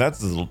 Man, that's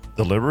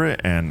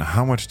deliberate. And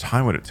how much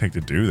time would it take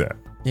to do that?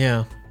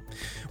 Yeah.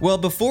 Well,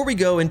 before we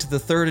go into the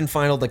third and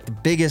final, like the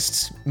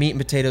biggest meat and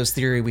potatoes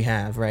theory we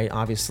have, right?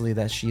 Obviously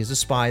that she is a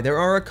spy. There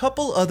are a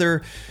couple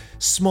other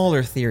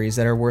smaller theories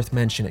that are worth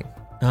mentioning.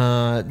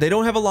 They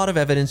don't have a lot of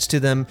evidence to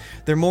them.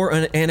 They're more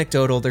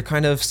anecdotal. They're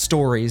kind of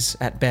stories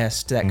at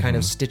best that kind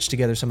of stitch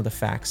together some of the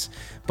facts.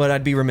 But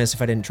I'd be remiss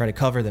if I didn't try to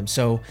cover them.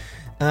 So,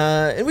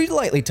 and we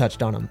lightly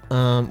touched on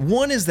them.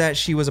 One is that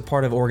she was a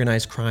part of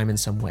organized crime in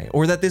some way,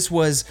 or that this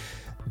was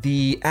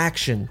the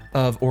action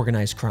of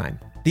organized crime.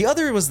 The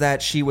other was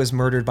that she was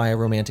murdered by a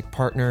romantic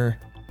partner.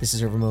 This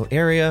is a remote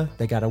area.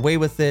 They got away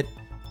with it.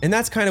 And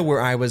that's kind of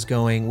where I was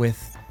going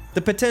with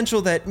the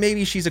potential that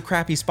maybe she's a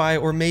crappy spy,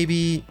 or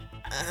maybe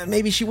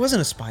she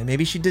wasn't a spy.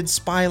 Maybe she did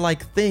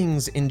spy-like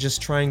things in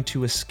just trying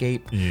to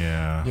escape,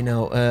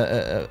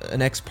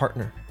 an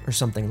ex-partner or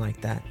something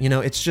like that.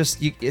 It's just,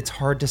 it's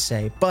hard to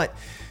say. But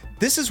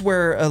this is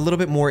where a little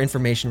bit more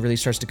information really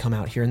starts to come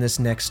out here in this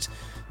next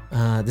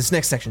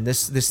section,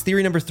 this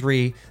theory number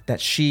 3, that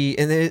she,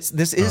 and this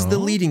is the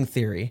leading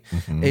theory,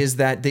 is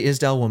that the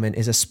Isdell woman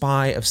is a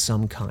spy of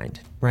some kind,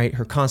 right?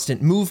 Her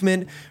constant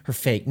movement, her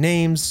fake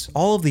names,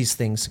 all of these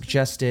things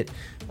suggest it.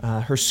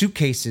 Her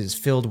suitcases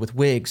filled with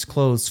wigs,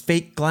 clothes,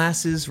 fake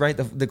glasses, right?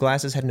 The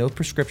glasses had no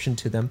prescription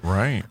to them.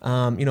 Right.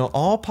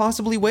 All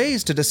possibly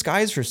ways to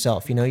disguise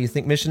herself. You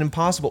think Mission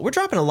Impossible. We're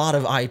dropping a lot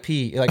of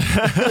IP, like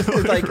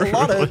a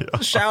lot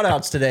of shout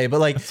outs today,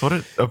 but like. That's what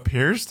it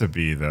appears to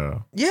be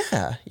though.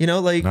 Yeah.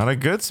 Not a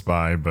good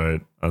spy,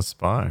 but a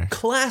spy.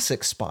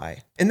 Classic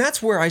spy. And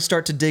that's where I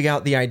start to dig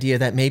out the idea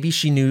that maybe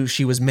she knew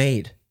she was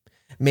made.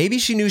 Maybe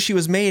she knew she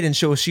was made, and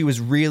so she was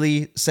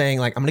really saying,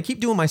 like, I'm going to keep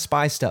doing my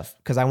spy stuff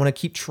because I want to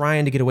keep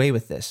trying to get away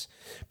with this.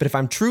 But if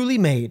I'm truly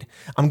made,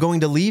 I'm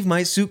going to leave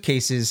my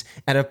suitcases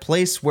at a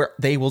place where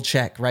they will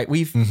check, right?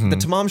 The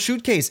Tamam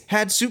suitcase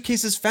had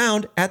suitcases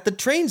found at the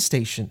train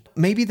station.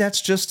 Maybe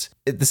that's just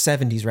the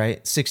 70s,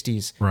 right?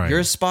 60s. Right. You're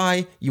a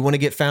spy. You want to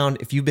get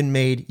found. If you've been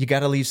made, you got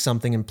to leave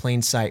something in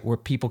plain sight where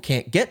people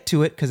can't get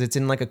to it because it's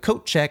in like a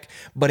coat check,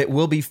 but it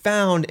will be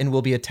found and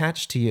will be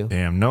attached to you.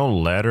 Damn, no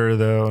letter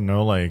though.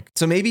 No like.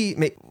 So maybe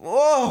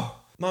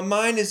my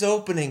mind is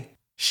opening.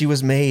 She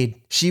was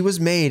made. She was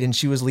made, and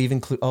she was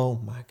leaving clues. Oh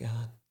my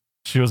God.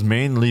 She was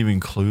made leaving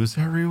clues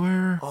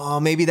everywhere? Oh,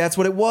 maybe that's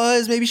what it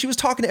was. Maybe she was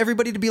talking to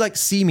everybody to be like,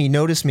 see me,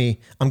 notice me.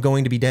 I'm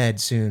going to be dead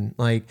soon.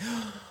 Like,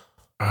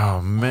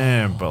 Oh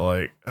man, but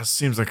like it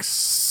seems like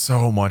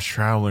so much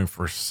traveling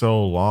for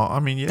so long. I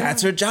mean, yeah,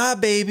 That's her job,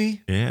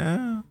 baby.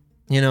 yeah.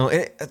 You know,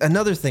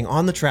 another thing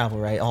on the travel,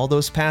 right? All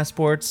those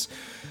passports.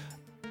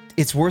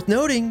 It's worth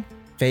noting,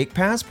 fake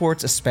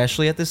passports,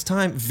 especially at this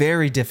time,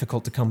 very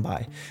difficult to come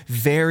by,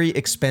 very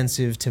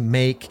expensive to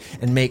make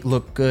and make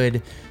look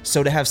good.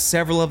 So to have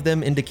several of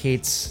them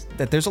indicates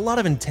that there's a lot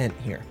of intent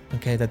here,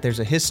 okay? That there's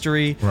a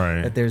history,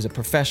 Right. that there's a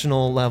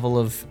professional level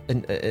of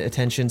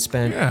attention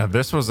spent. Yeah,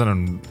 there was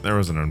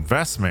an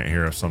investment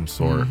here of some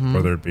sort,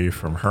 whether it be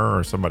from her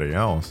or somebody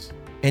else.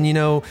 And you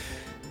know,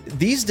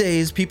 these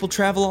days people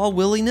travel all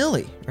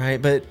willy-nilly,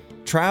 right? But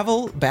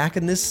travel back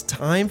in this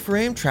time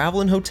frame, travel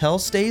and hotel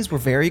stays were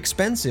very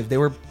expensive. They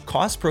were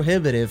cost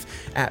prohibitive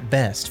at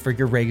best for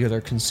your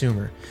regular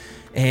consumer.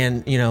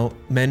 And, you know,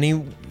 many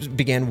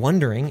began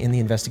wondering in the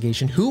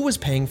investigation who was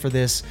paying for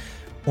this,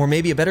 or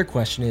maybe a better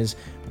question is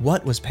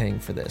what was paying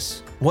for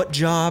this? What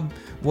job,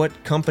 what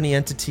company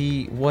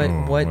entity, what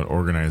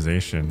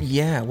Organization?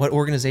 yeah, what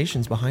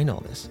organization's behind all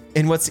this?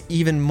 And what's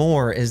even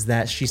more is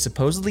that she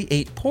supposedly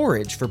ate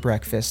porridge for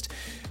breakfast,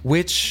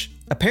 which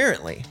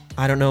apparently,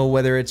 I don't know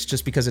whether it's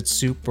just because it's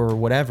soup or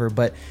whatever,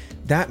 but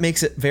that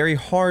makes it very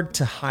hard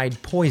to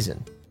hide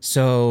poison.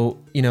 So,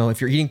 you know,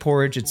 if you're eating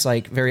porridge, it's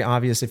like very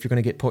obvious if you're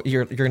going to get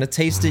you're going to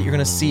taste it, you're going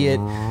to see it.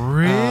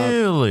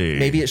 Really?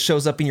 Maybe it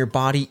shows up in your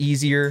body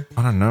easier.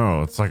 I don't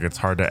know. It's like it's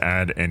hard to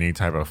add any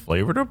type of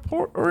flavor to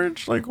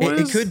porridge. Like what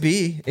It could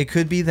be. It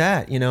could be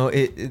that, you know,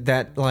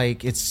 that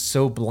like it's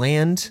so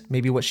bland,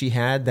 maybe what she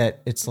had,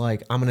 that it's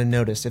like, I'm going to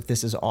notice if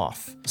this is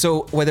off.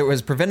 So whether it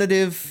was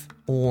preventative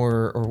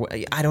or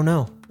I don't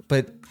know.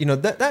 But, you know,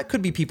 that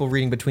could be people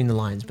reading between the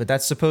lines, but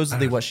that's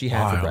supposedly what she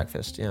had for wild.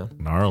 breakfast. Yeah.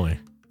 Gnarly.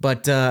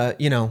 But,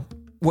 you know,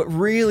 what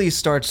really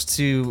starts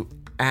to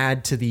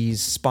add to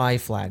these spy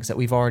flags that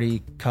we've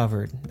already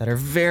covered that are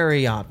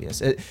very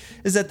obvious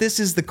is that this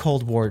is the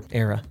Cold War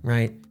era,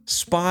 right?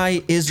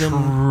 Spyism,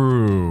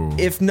 True.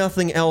 if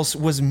nothing else,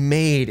 was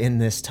made in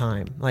this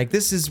time. Like,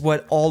 this is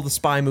what all the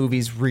spy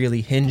movies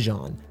really hinge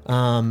on.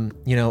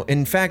 You know,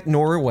 in fact,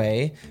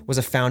 Norway was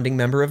a founding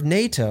member of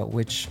NATO,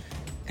 which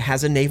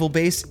has a naval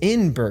base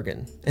in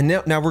Bergen. And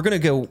now we're going to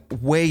go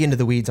way into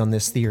the weeds on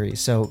this theory,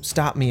 so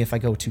stop me if I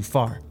go too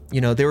far. You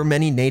know, there were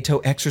many NATO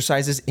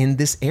exercises in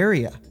this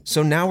area.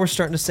 So now we're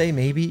starting to say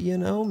maybe, you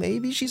know,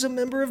 maybe she's a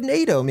member of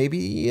NATO.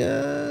 Maybe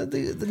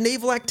the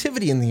naval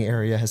activity in the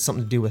area has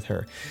something to do with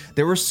her.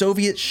 There were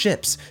Soviet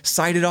ships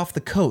sighted off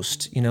the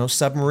coast, you know,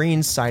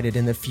 submarines sighted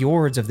in the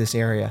fjords of this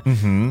area.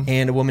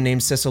 And a woman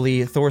named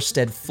Cecily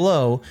Thorstead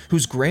Flo,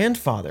 whose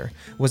grandfather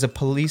was a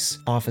police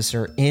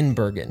officer in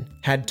Bergen,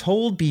 had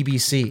told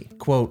BBC,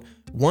 quote,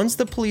 "Once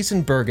the police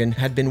in Bergen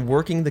had been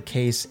working the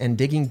case and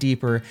digging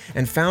deeper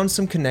and found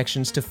some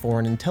connections to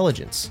foreign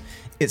intelligence.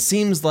 It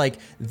seems like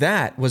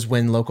that was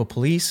when local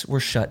police were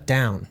shut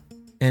down."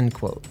 End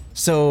quote.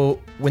 So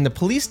when the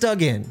police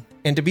dug in,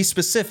 and to be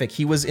specific,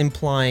 he was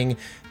implying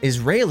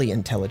Israeli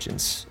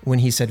intelligence when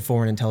he said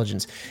foreign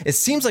intelligence. It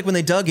seems like when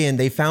they dug in,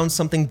 they found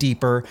something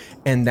deeper,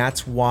 and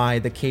that's why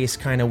the case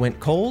kind of went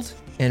cold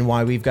and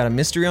why we've got a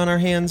mystery on our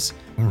hands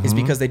is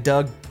because they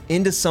dug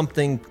into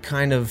something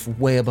kind of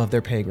way above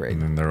their pay grade.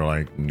 And then they're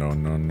like,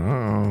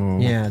 no.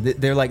 Yeah,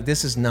 they're like,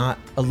 this is not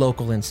a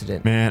local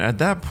incident. Man, at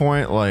that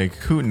point, like,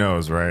 who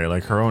knows, right?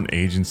 Like, her own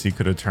agency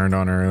could have turned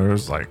on her. It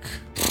was like,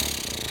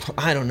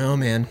 I don't know,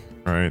 man.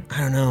 right?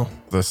 I don't know.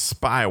 The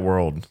spy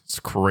world is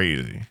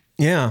crazy.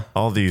 Yeah,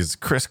 All these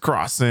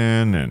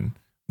crisscrossing and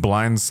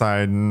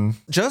blindsiding.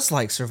 just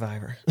like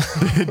Survivor.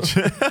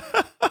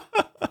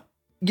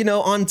 You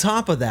know, on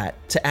top of that,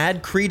 to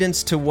add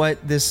credence to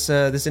what this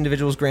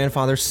individual's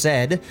grandfather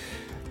said,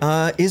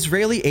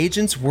 Israeli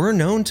agents were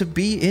known to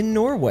be in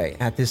Norway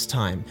at this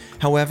time.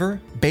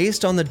 However,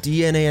 based on the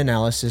DNA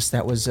analysis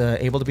that was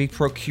able to be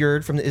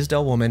procured from the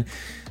Isdell woman,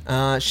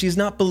 she's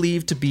not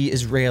believed to be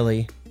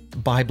Israeli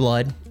by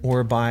blood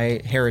or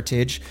by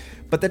heritage,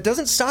 but that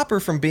doesn't stop her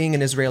from being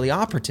an Israeli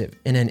operative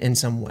in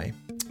some way.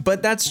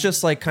 But that's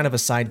just like kind of a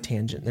side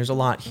tangent. There's a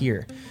lot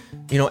here.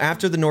 You know,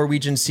 after the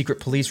Norwegian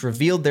secret police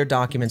revealed their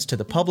documents to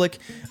the public,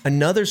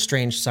 another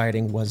strange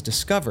sighting was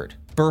discovered.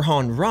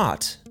 Burhan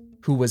Rott,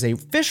 who was a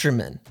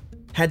fisherman,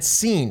 had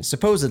seen,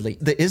 supposedly,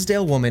 the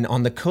Isdale woman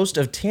on the coast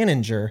of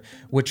Taninger,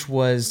 which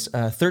was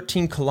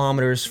 13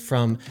 kilometers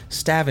from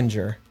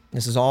Stavanger.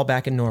 This is all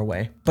back in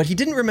Norway. But he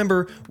didn't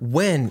remember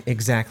when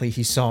exactly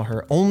he saw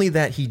her, only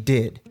that he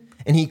did.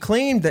 And he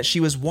claimed that she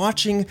was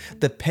watching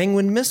the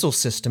Penguin missile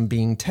system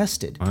being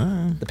tested.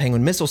 The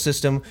Penguin missile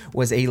system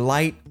was a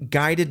light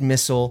guided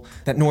missile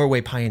that Norway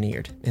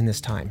pioneered in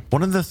this time.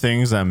 One of the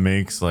things that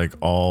makes like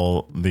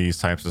all these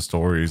types of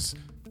stories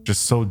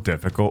just so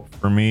difficult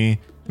for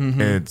me,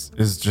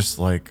 is just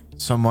like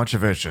so much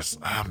of it's just,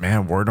 oh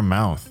man, word of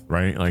mouth,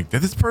 right? Like,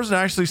 did this person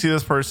actually see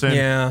this person?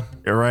 Yeah.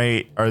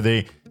 Right? Are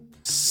they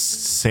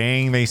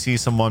saying they see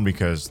someone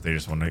because they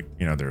just want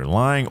to, they're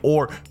lying,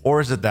 or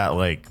is it that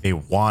like they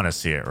want to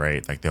see it,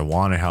 right? Like they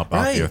want to help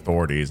out the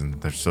authorities,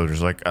 and so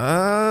there's like,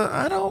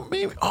 I don't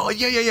maybe. Oh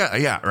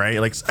yeah, right.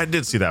 Like I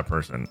did see that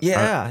person.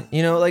 Yeah,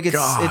 like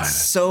it's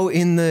so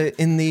in the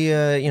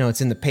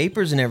it's in the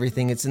papers and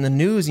everything. It's in the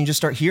news, and you just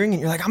start hearing it.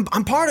 And you're like,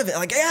 I'm part of it.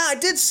 Like, yeah, I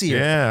did see it.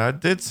 Yeah, I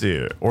did see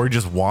it. Or you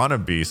just want to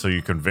be, so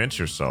you convince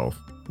yourself.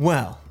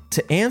 Well,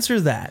 to answer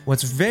that,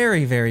 what's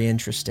very, very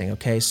interesting,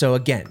 okay? So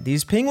again,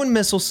 these Penguin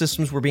missile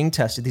systems were being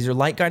tested. These are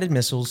light-guided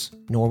missiles.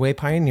 Norway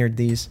pioneered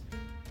these.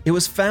 It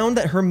was found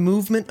that her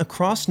movement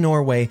across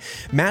Norway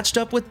matched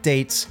up with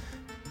dates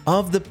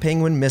of the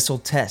Penguin missile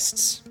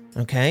tests,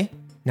 okay?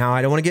 Now,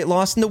 I don't want to get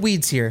lost in the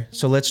weeds here,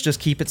 so let's just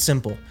keep it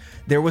simple.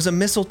 There was a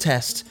missile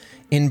test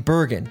in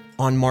Bergen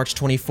on March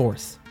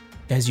 24th.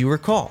 As you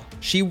recall,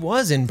 she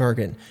was in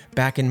Bergen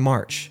back in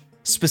March,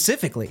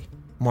 specifically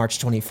March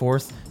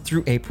 24th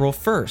through April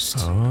 1st.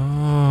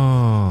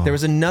 Oh. There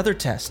was another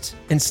test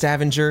in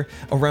Stavanger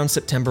around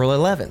September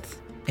 11th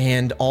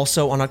and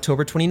also on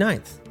October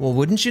 29th. Well,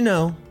 wouldn't you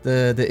know,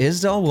 the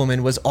Isdal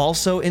woman was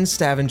also in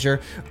Stavanger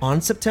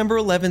on September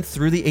 11th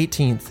through the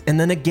 18th, and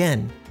then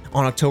again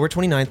on October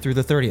 29th through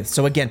the 30th.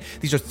 So again,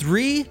 these are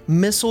 3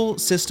 missile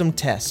system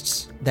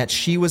tests that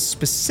she was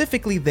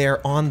specifically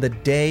there on the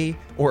day,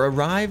 or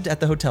arrived at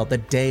the hotel the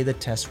day the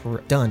tests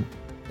were done,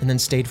 and then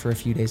stayed for a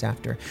few days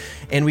after.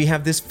 And we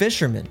have this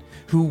fisherman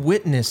who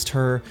witnessed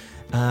her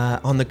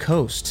on the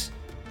coast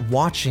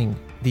watching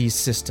these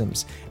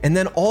systems. And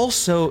then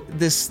also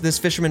this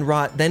fisherman,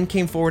 Rott, then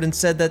came forward and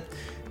said that,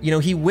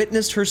 he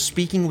witnessed her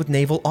speaking with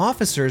naval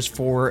officers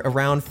for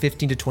around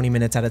 15 to 20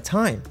 minutes at a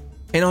time.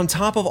 And on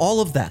top of all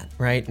of that,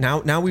 right,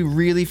 now we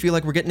really feel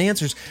like we're getting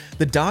answers.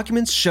 The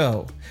documents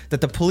show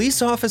that the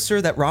police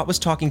officer that Rott was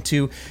talking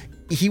to,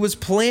 he was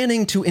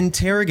planning to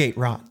interrogate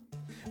Rott.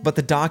 But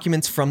the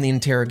documents from the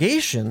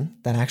interrogation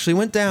that actually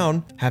went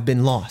down have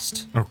been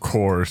lost. Of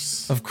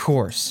course.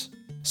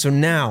 So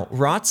now,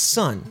 Rott's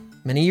son,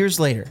 many years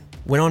later,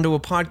 went on to a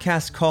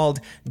podcast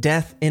called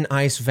Death in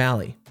Ice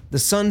Valley. The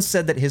son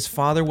said that his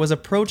father was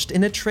approached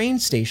in a train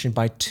station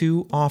by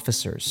 2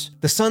 officers.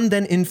 The son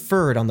then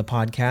inferred on the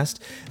podcast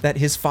that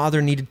his father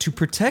needed to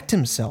protect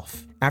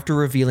himself after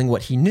revealing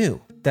what he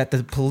knew, that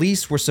the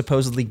police were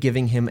supposedly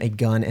giving him a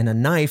gun and a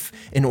knife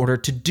in order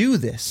to do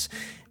this.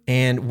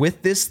 And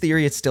with this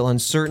theory, it's still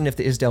uncertain if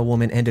the Isdal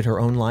woman ended her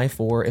own life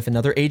or if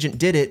another agent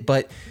did it.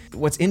 But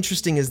what's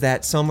interesting is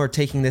that some are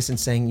taking this and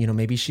saying,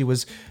 maybe she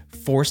was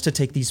forced to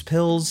take these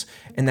pills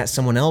and that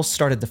someone else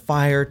started the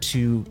fire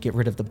to get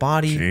rid of the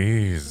body.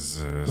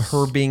 Jesus.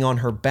 Her being on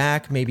her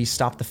back maybe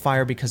stopped the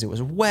fire because it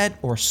was wet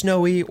or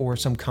snowy or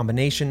some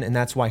combination, and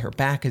that's why her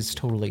back is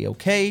totally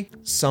okay.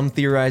 Some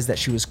theorize that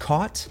she was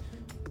caught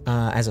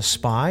as a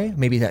spy,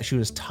 maybe that she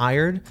was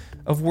tired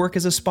of work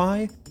as a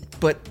spy.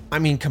 But I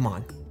mean, come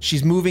on.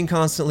 She's moving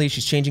constantly.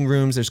 She's changing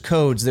rooms. There's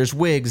codes. There's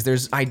wigs.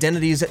 There's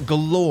identities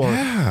galore.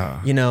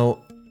 Yeah.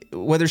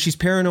 Whether she's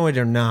paranoid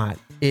or not,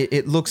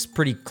 it looks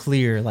pretty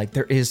clear like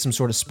there is some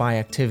sort of spy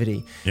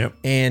activity. Yep.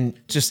 And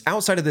just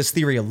outside of this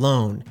theory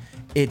alone,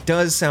 it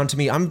does sound to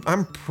me,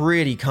 I'm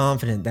pretty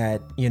confident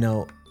that,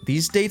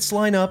 these dates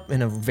line up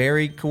in a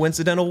very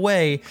coincidental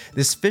way.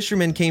 This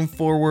fisherman came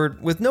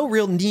forward with no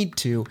real need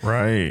to.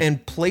 Right.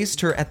 And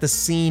placed her at the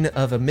scene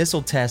of a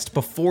missile test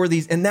before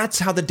these, and that's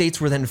how the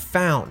dates were then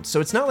found. So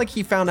it's not like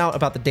he found out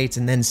about the dates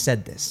and then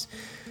said this.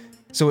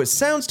 So it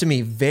sounds to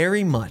me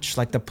very much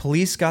like the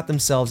police got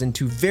themselves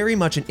into very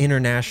much an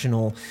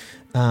international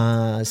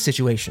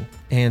situation.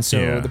 And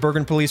so the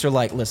Bergen police are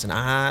like, listen,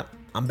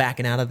 I'm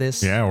backing out of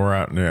this. Yeah, we're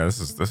out. Yeah,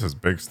 this is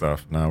big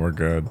stuff. No, we're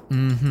good.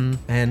 Mm-hmm.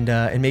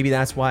 And maybe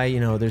that's why,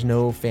 there's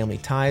no family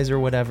ties or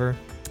whatever.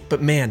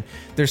 But man,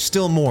 there's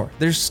still more.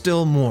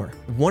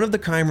 One of the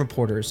crime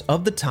reporters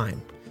of the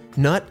time,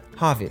 Knut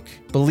Havik,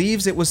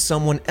 believes it was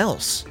someone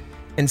else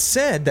and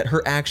said that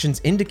her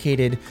actions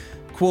indicated,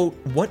 quote,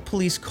 what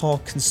police call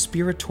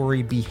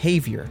conspiratory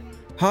behavior.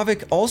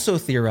 Havik also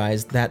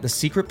theorized that the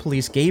secret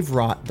police gave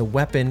Rott the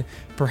weapon,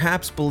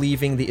 perhaps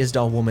believing the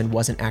Isdal woman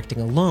wasn't acting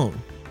alone.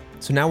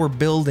 So now we're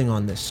building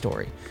on this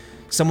story.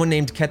 Someone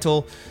named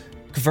Ketil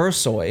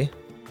Kversoy,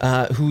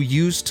 who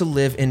used to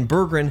live in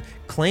Bergen,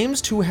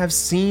 claims to have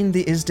seen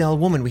the Isdal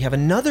woman. We have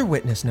another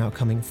witness now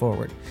coming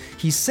forward.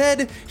 He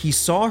said he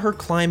saw her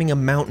climbing a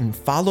mountain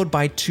followed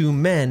by 2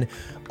 men,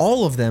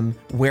 all of them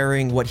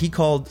wearing what he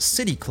called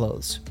city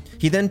clothes.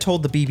 He then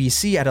told the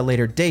BBC at a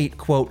later date,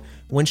 quote,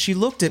 when she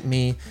looked at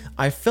me,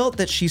 I felt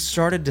that she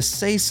started to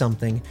say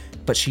something,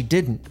 but she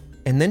didn't.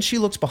 And then she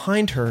looked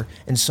behind her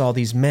and saw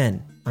these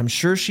men. I'm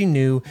sure she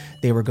knew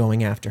they were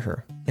going after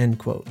her. End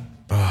quote.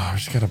 Oh, I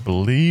just gotta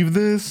believe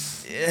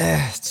this.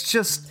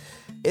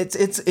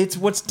 It's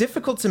what's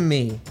difficult to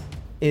me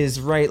is,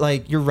 right,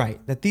 like, you're right,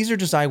 that these are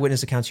just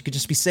eyewitness accounts. You could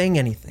just be saying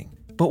anything.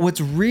 But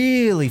what's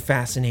really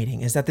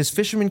fascinating is that this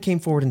fisherman came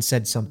forward and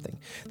said something.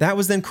 That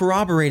was then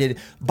corroborated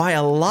by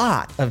a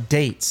lot of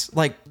dates,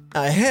 like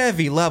a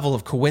heavy level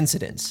of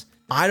coincidence.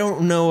 I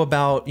don't know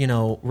about,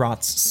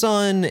 Rott's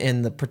son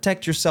and the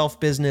protect yourself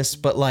business,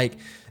 but like,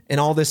 and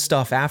all this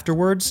stuff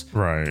afterwards.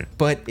 Right.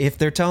 But if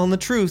they're telling the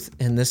truth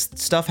and this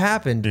stuff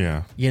happened,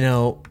 Yeah. you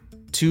know,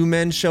 2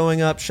 men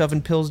showing up,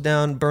 shoving pills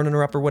down, burning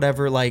her up or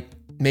whatever, like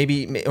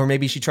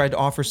maybe she tried to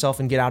off herself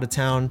and get out of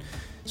town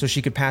so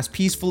she could pass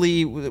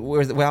peacefully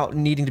without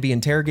needing to be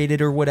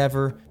interrogated or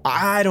whatever.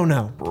 I don't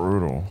know.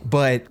 Brutal.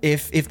 But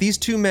if these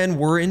 2 men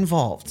were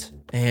involved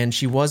and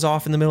she was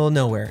off in the middle of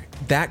nowhere,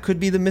 that could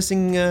be the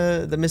missing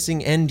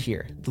end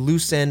here, the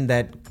loose end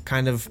that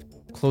kind of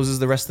closes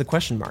the rest of the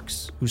question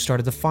marks. Who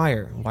started the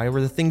fire? Why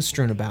were the things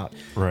strewn about?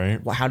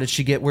 Right. How did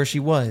she get where she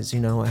was? You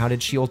know, how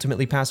did she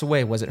ultimately pass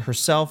away? Was it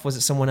herself? Was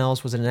it someone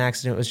else? Was it an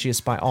accident? Was she a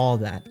spy? All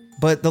of that.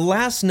 But the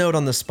last note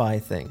on the spy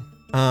thing,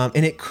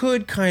 and it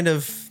could kind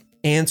of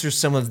answer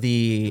some of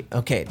the,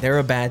 okay, they're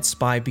a bad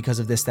spy because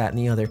of this, that, and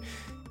the other.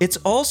 It's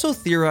also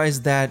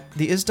theorized that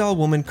the Isdal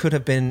woman could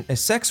have been a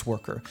sex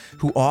worker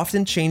who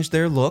often changed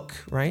their look,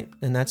 right?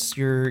 And that's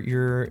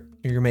your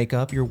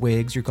makeup, your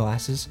wigs, your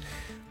glasses.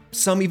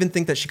 Some even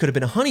think that she could have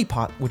been a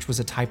honeypot, which was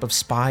a type of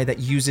spy that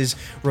uses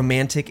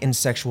romantic and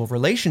sexual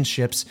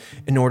relationships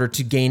in order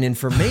to gain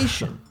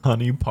information.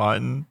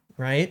 Honeypotting.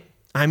 Right?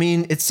 I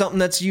mean, it's something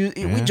that's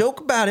we joke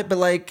about it, but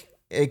like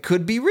it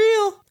could be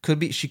real.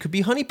 She could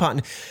be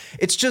honeypotting.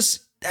 It's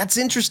just, that's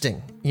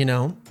interesting, you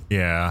know?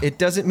 Yeah. It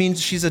doesn't mean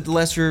she's a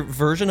lesser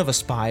version of a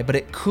spy, but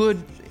it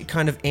could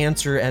kind of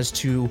answer as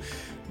to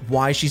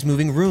why she's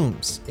moving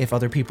rooms if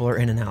other people are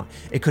in and out.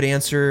 It could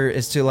answer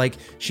as to, like,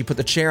 she put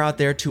the chair out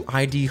there to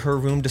ID her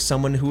room to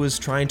someone who was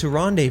trying to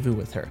rendezvous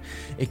with her.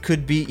 It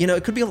could be, you know,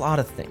 it could be a lot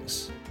of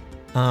things.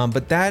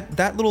 But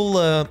that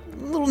little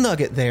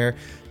nugget there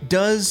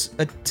does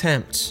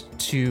attempt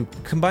to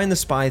combine the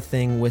spy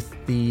thing with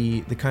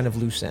the kind of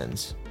loose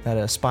ends that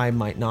a spy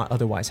might not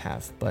otherwise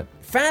have. But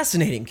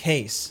fascinating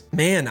case.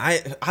 Man, I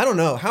don't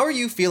know. How are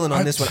you feeling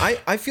on this one?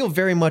 I feel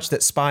very much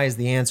that spy is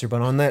the answer,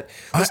 but on that,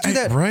 let's do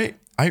that. Right.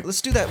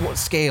 Let's do that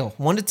scale,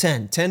 1 to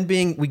 10. 10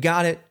 being we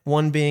got it,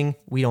 1 being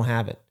we don't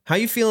have it. How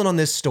you feeling on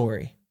this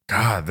story?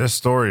 God, this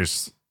story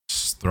is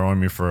just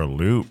throwing me for a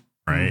loop,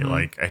 right?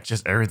 Like,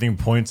 everything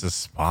points to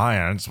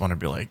spy. I just want to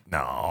be like, no,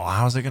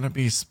 how's it going to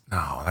be?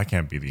 No, that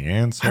can't be the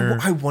answer.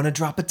 I want to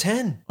drop a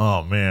 10.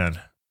 Oh, man.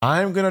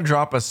 I'm going to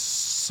drop a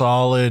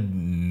solid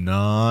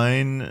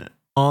 9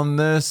 on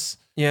this.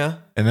 Yeah.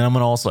 And then I'm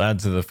going to also add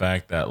to the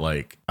fact that,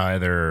 like,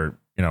 either,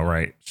 you know,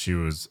 right, she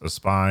was a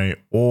spy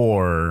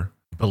or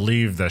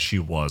believe that she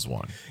was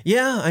one.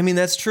 Yeah, I mean,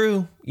 that's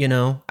true. You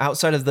know,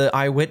 outside of the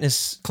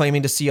eyewitness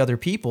claiming to see other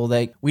people,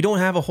 like, we don't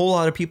have a whole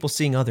lot of people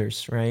seeing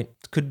others, right?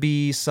 Could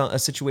be a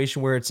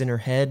situation where it's in her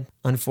head,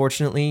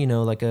 unfortunately, you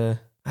know, like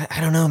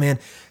I don't know, man.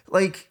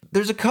 Like,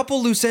 there's a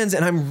couple loose ends,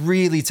 and I'm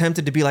really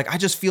tempted to be like, I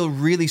just feel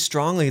really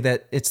strongly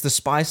that it's the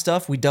spy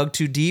stuff. We dug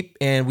too deep,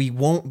 and we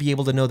won't be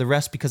able to know the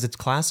rest because it's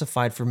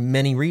classified for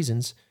many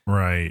reasons.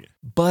 Right.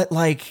 But,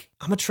 like,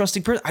 I'm a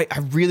trusting person. I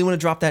really want to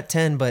drop that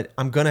 10, but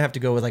I'm going to have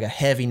to go with, like, a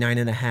heavy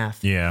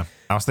 9.5. Yeah.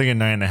 I was thinking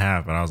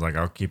 9.5, but I was like,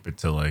 I'll keep it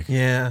to, like...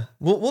 Yeah.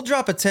 We'll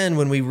drop a 10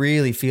 when we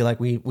really feel like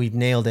we've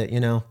nailed it,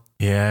 you know?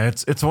 Yeah,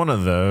 it's one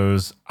of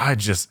those.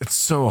 It's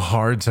so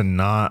hard to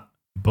not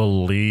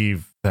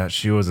believe that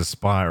she was a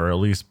spy, or at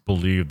least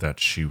believe that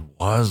she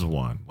was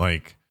one.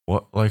 Like,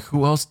 what? Like,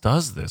 who else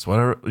does this?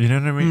 Whatever, you know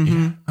what I mean?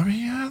 Mm-hmm. Yeah, I mean,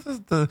 yeah.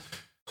 The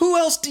Who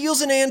else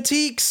deals in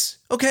antiques?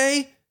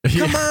 Okay,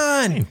 come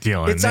on. ain't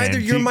dealing It's in either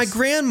you're my antiques.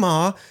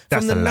 grandma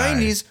That's from the a lie.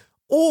 90s,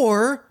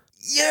 or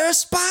you're a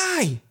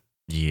spy.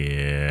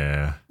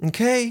 Yeah,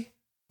 Okay,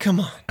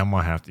 come on. I'm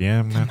gonna have to.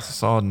 Yeah, that's a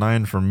solid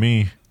 9 for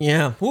me.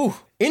 Yeah. Woo.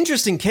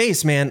 Interesting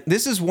case, man.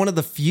 This is one of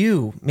the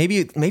few,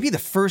 maybe the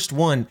first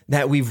one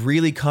that we've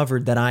really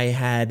covered that I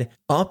had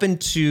up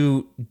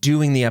into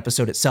doing the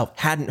episode itself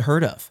hadn't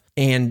heard of.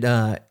 And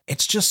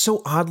it's just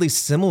so oddly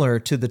similar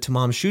to the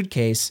Tamam Shud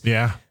case,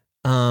 Yeah,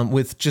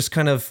 with just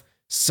kind of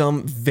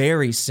some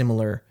very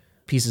similar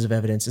pieces of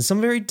evidence and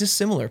some very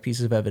dissimilar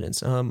pieces of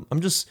evidence. I'm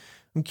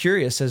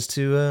curious as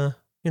to,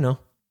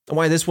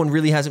 why this one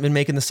really hasn't been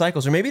making the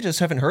cycles, or maybe I just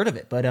haven't heard of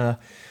it. But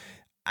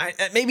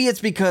maybe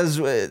it's because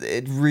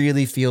it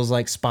really feels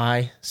like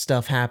spy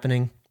stuff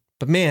happening.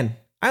 But man,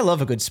 I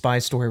love a good spy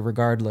story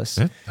regardless.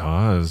 it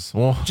does.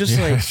 Well, Just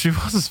yeah, like- she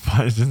was a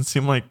spy. It didn't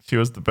seem like she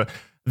was the best.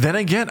 Then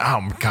again,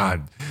 oh my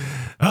God,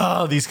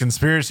 these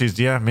conspiracies.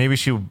 Yeah, maybe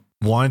she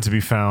wanted to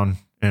be found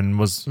and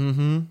was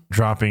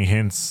dropping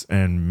hints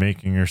and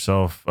making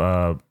herself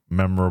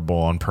memorable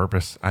on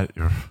purpose.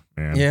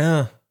 Man,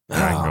 Yeah.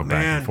 I can go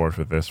back man. and forth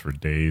with this for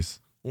days.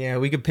 Yeah,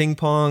 we could ping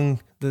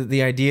pong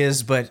the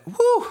ideas, but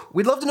whew,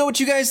 we'd love to know what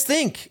you guys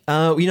think.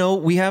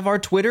 We have our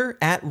Twitter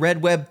at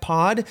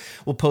RedWebPod.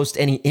 We'll post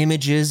any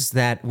images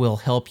that will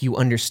help you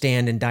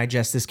understand and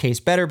digest this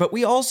case better. But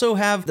we also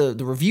have the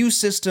review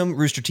system,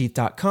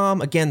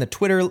 roosterteeth.com. Again, the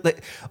Twitter.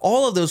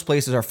 All of those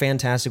places are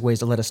fantastic ways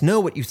to let us know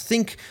what you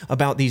think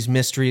about these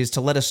mysteries, to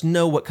let us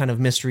know what kind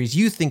of mysteries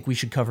you think we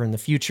should cover in the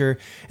future.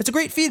 It's a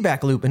great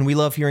feedback loop, and we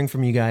love hearing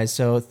from you guys.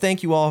 So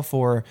thank you all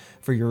for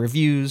your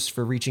reviews,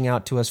 for reaching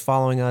out to us,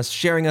 following us,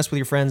 sharing us with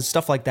your friends,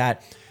 stuff like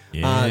that.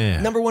 Yeah.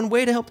 Number one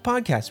way to help the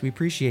podcast. We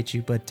appreciate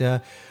you. But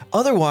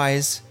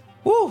otherwise,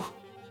 woo,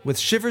 with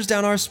shivers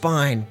down our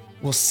spine.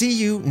 We'll see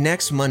you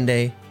next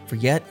Monday for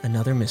yet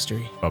another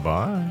mystery.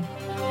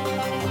 Bye-bye.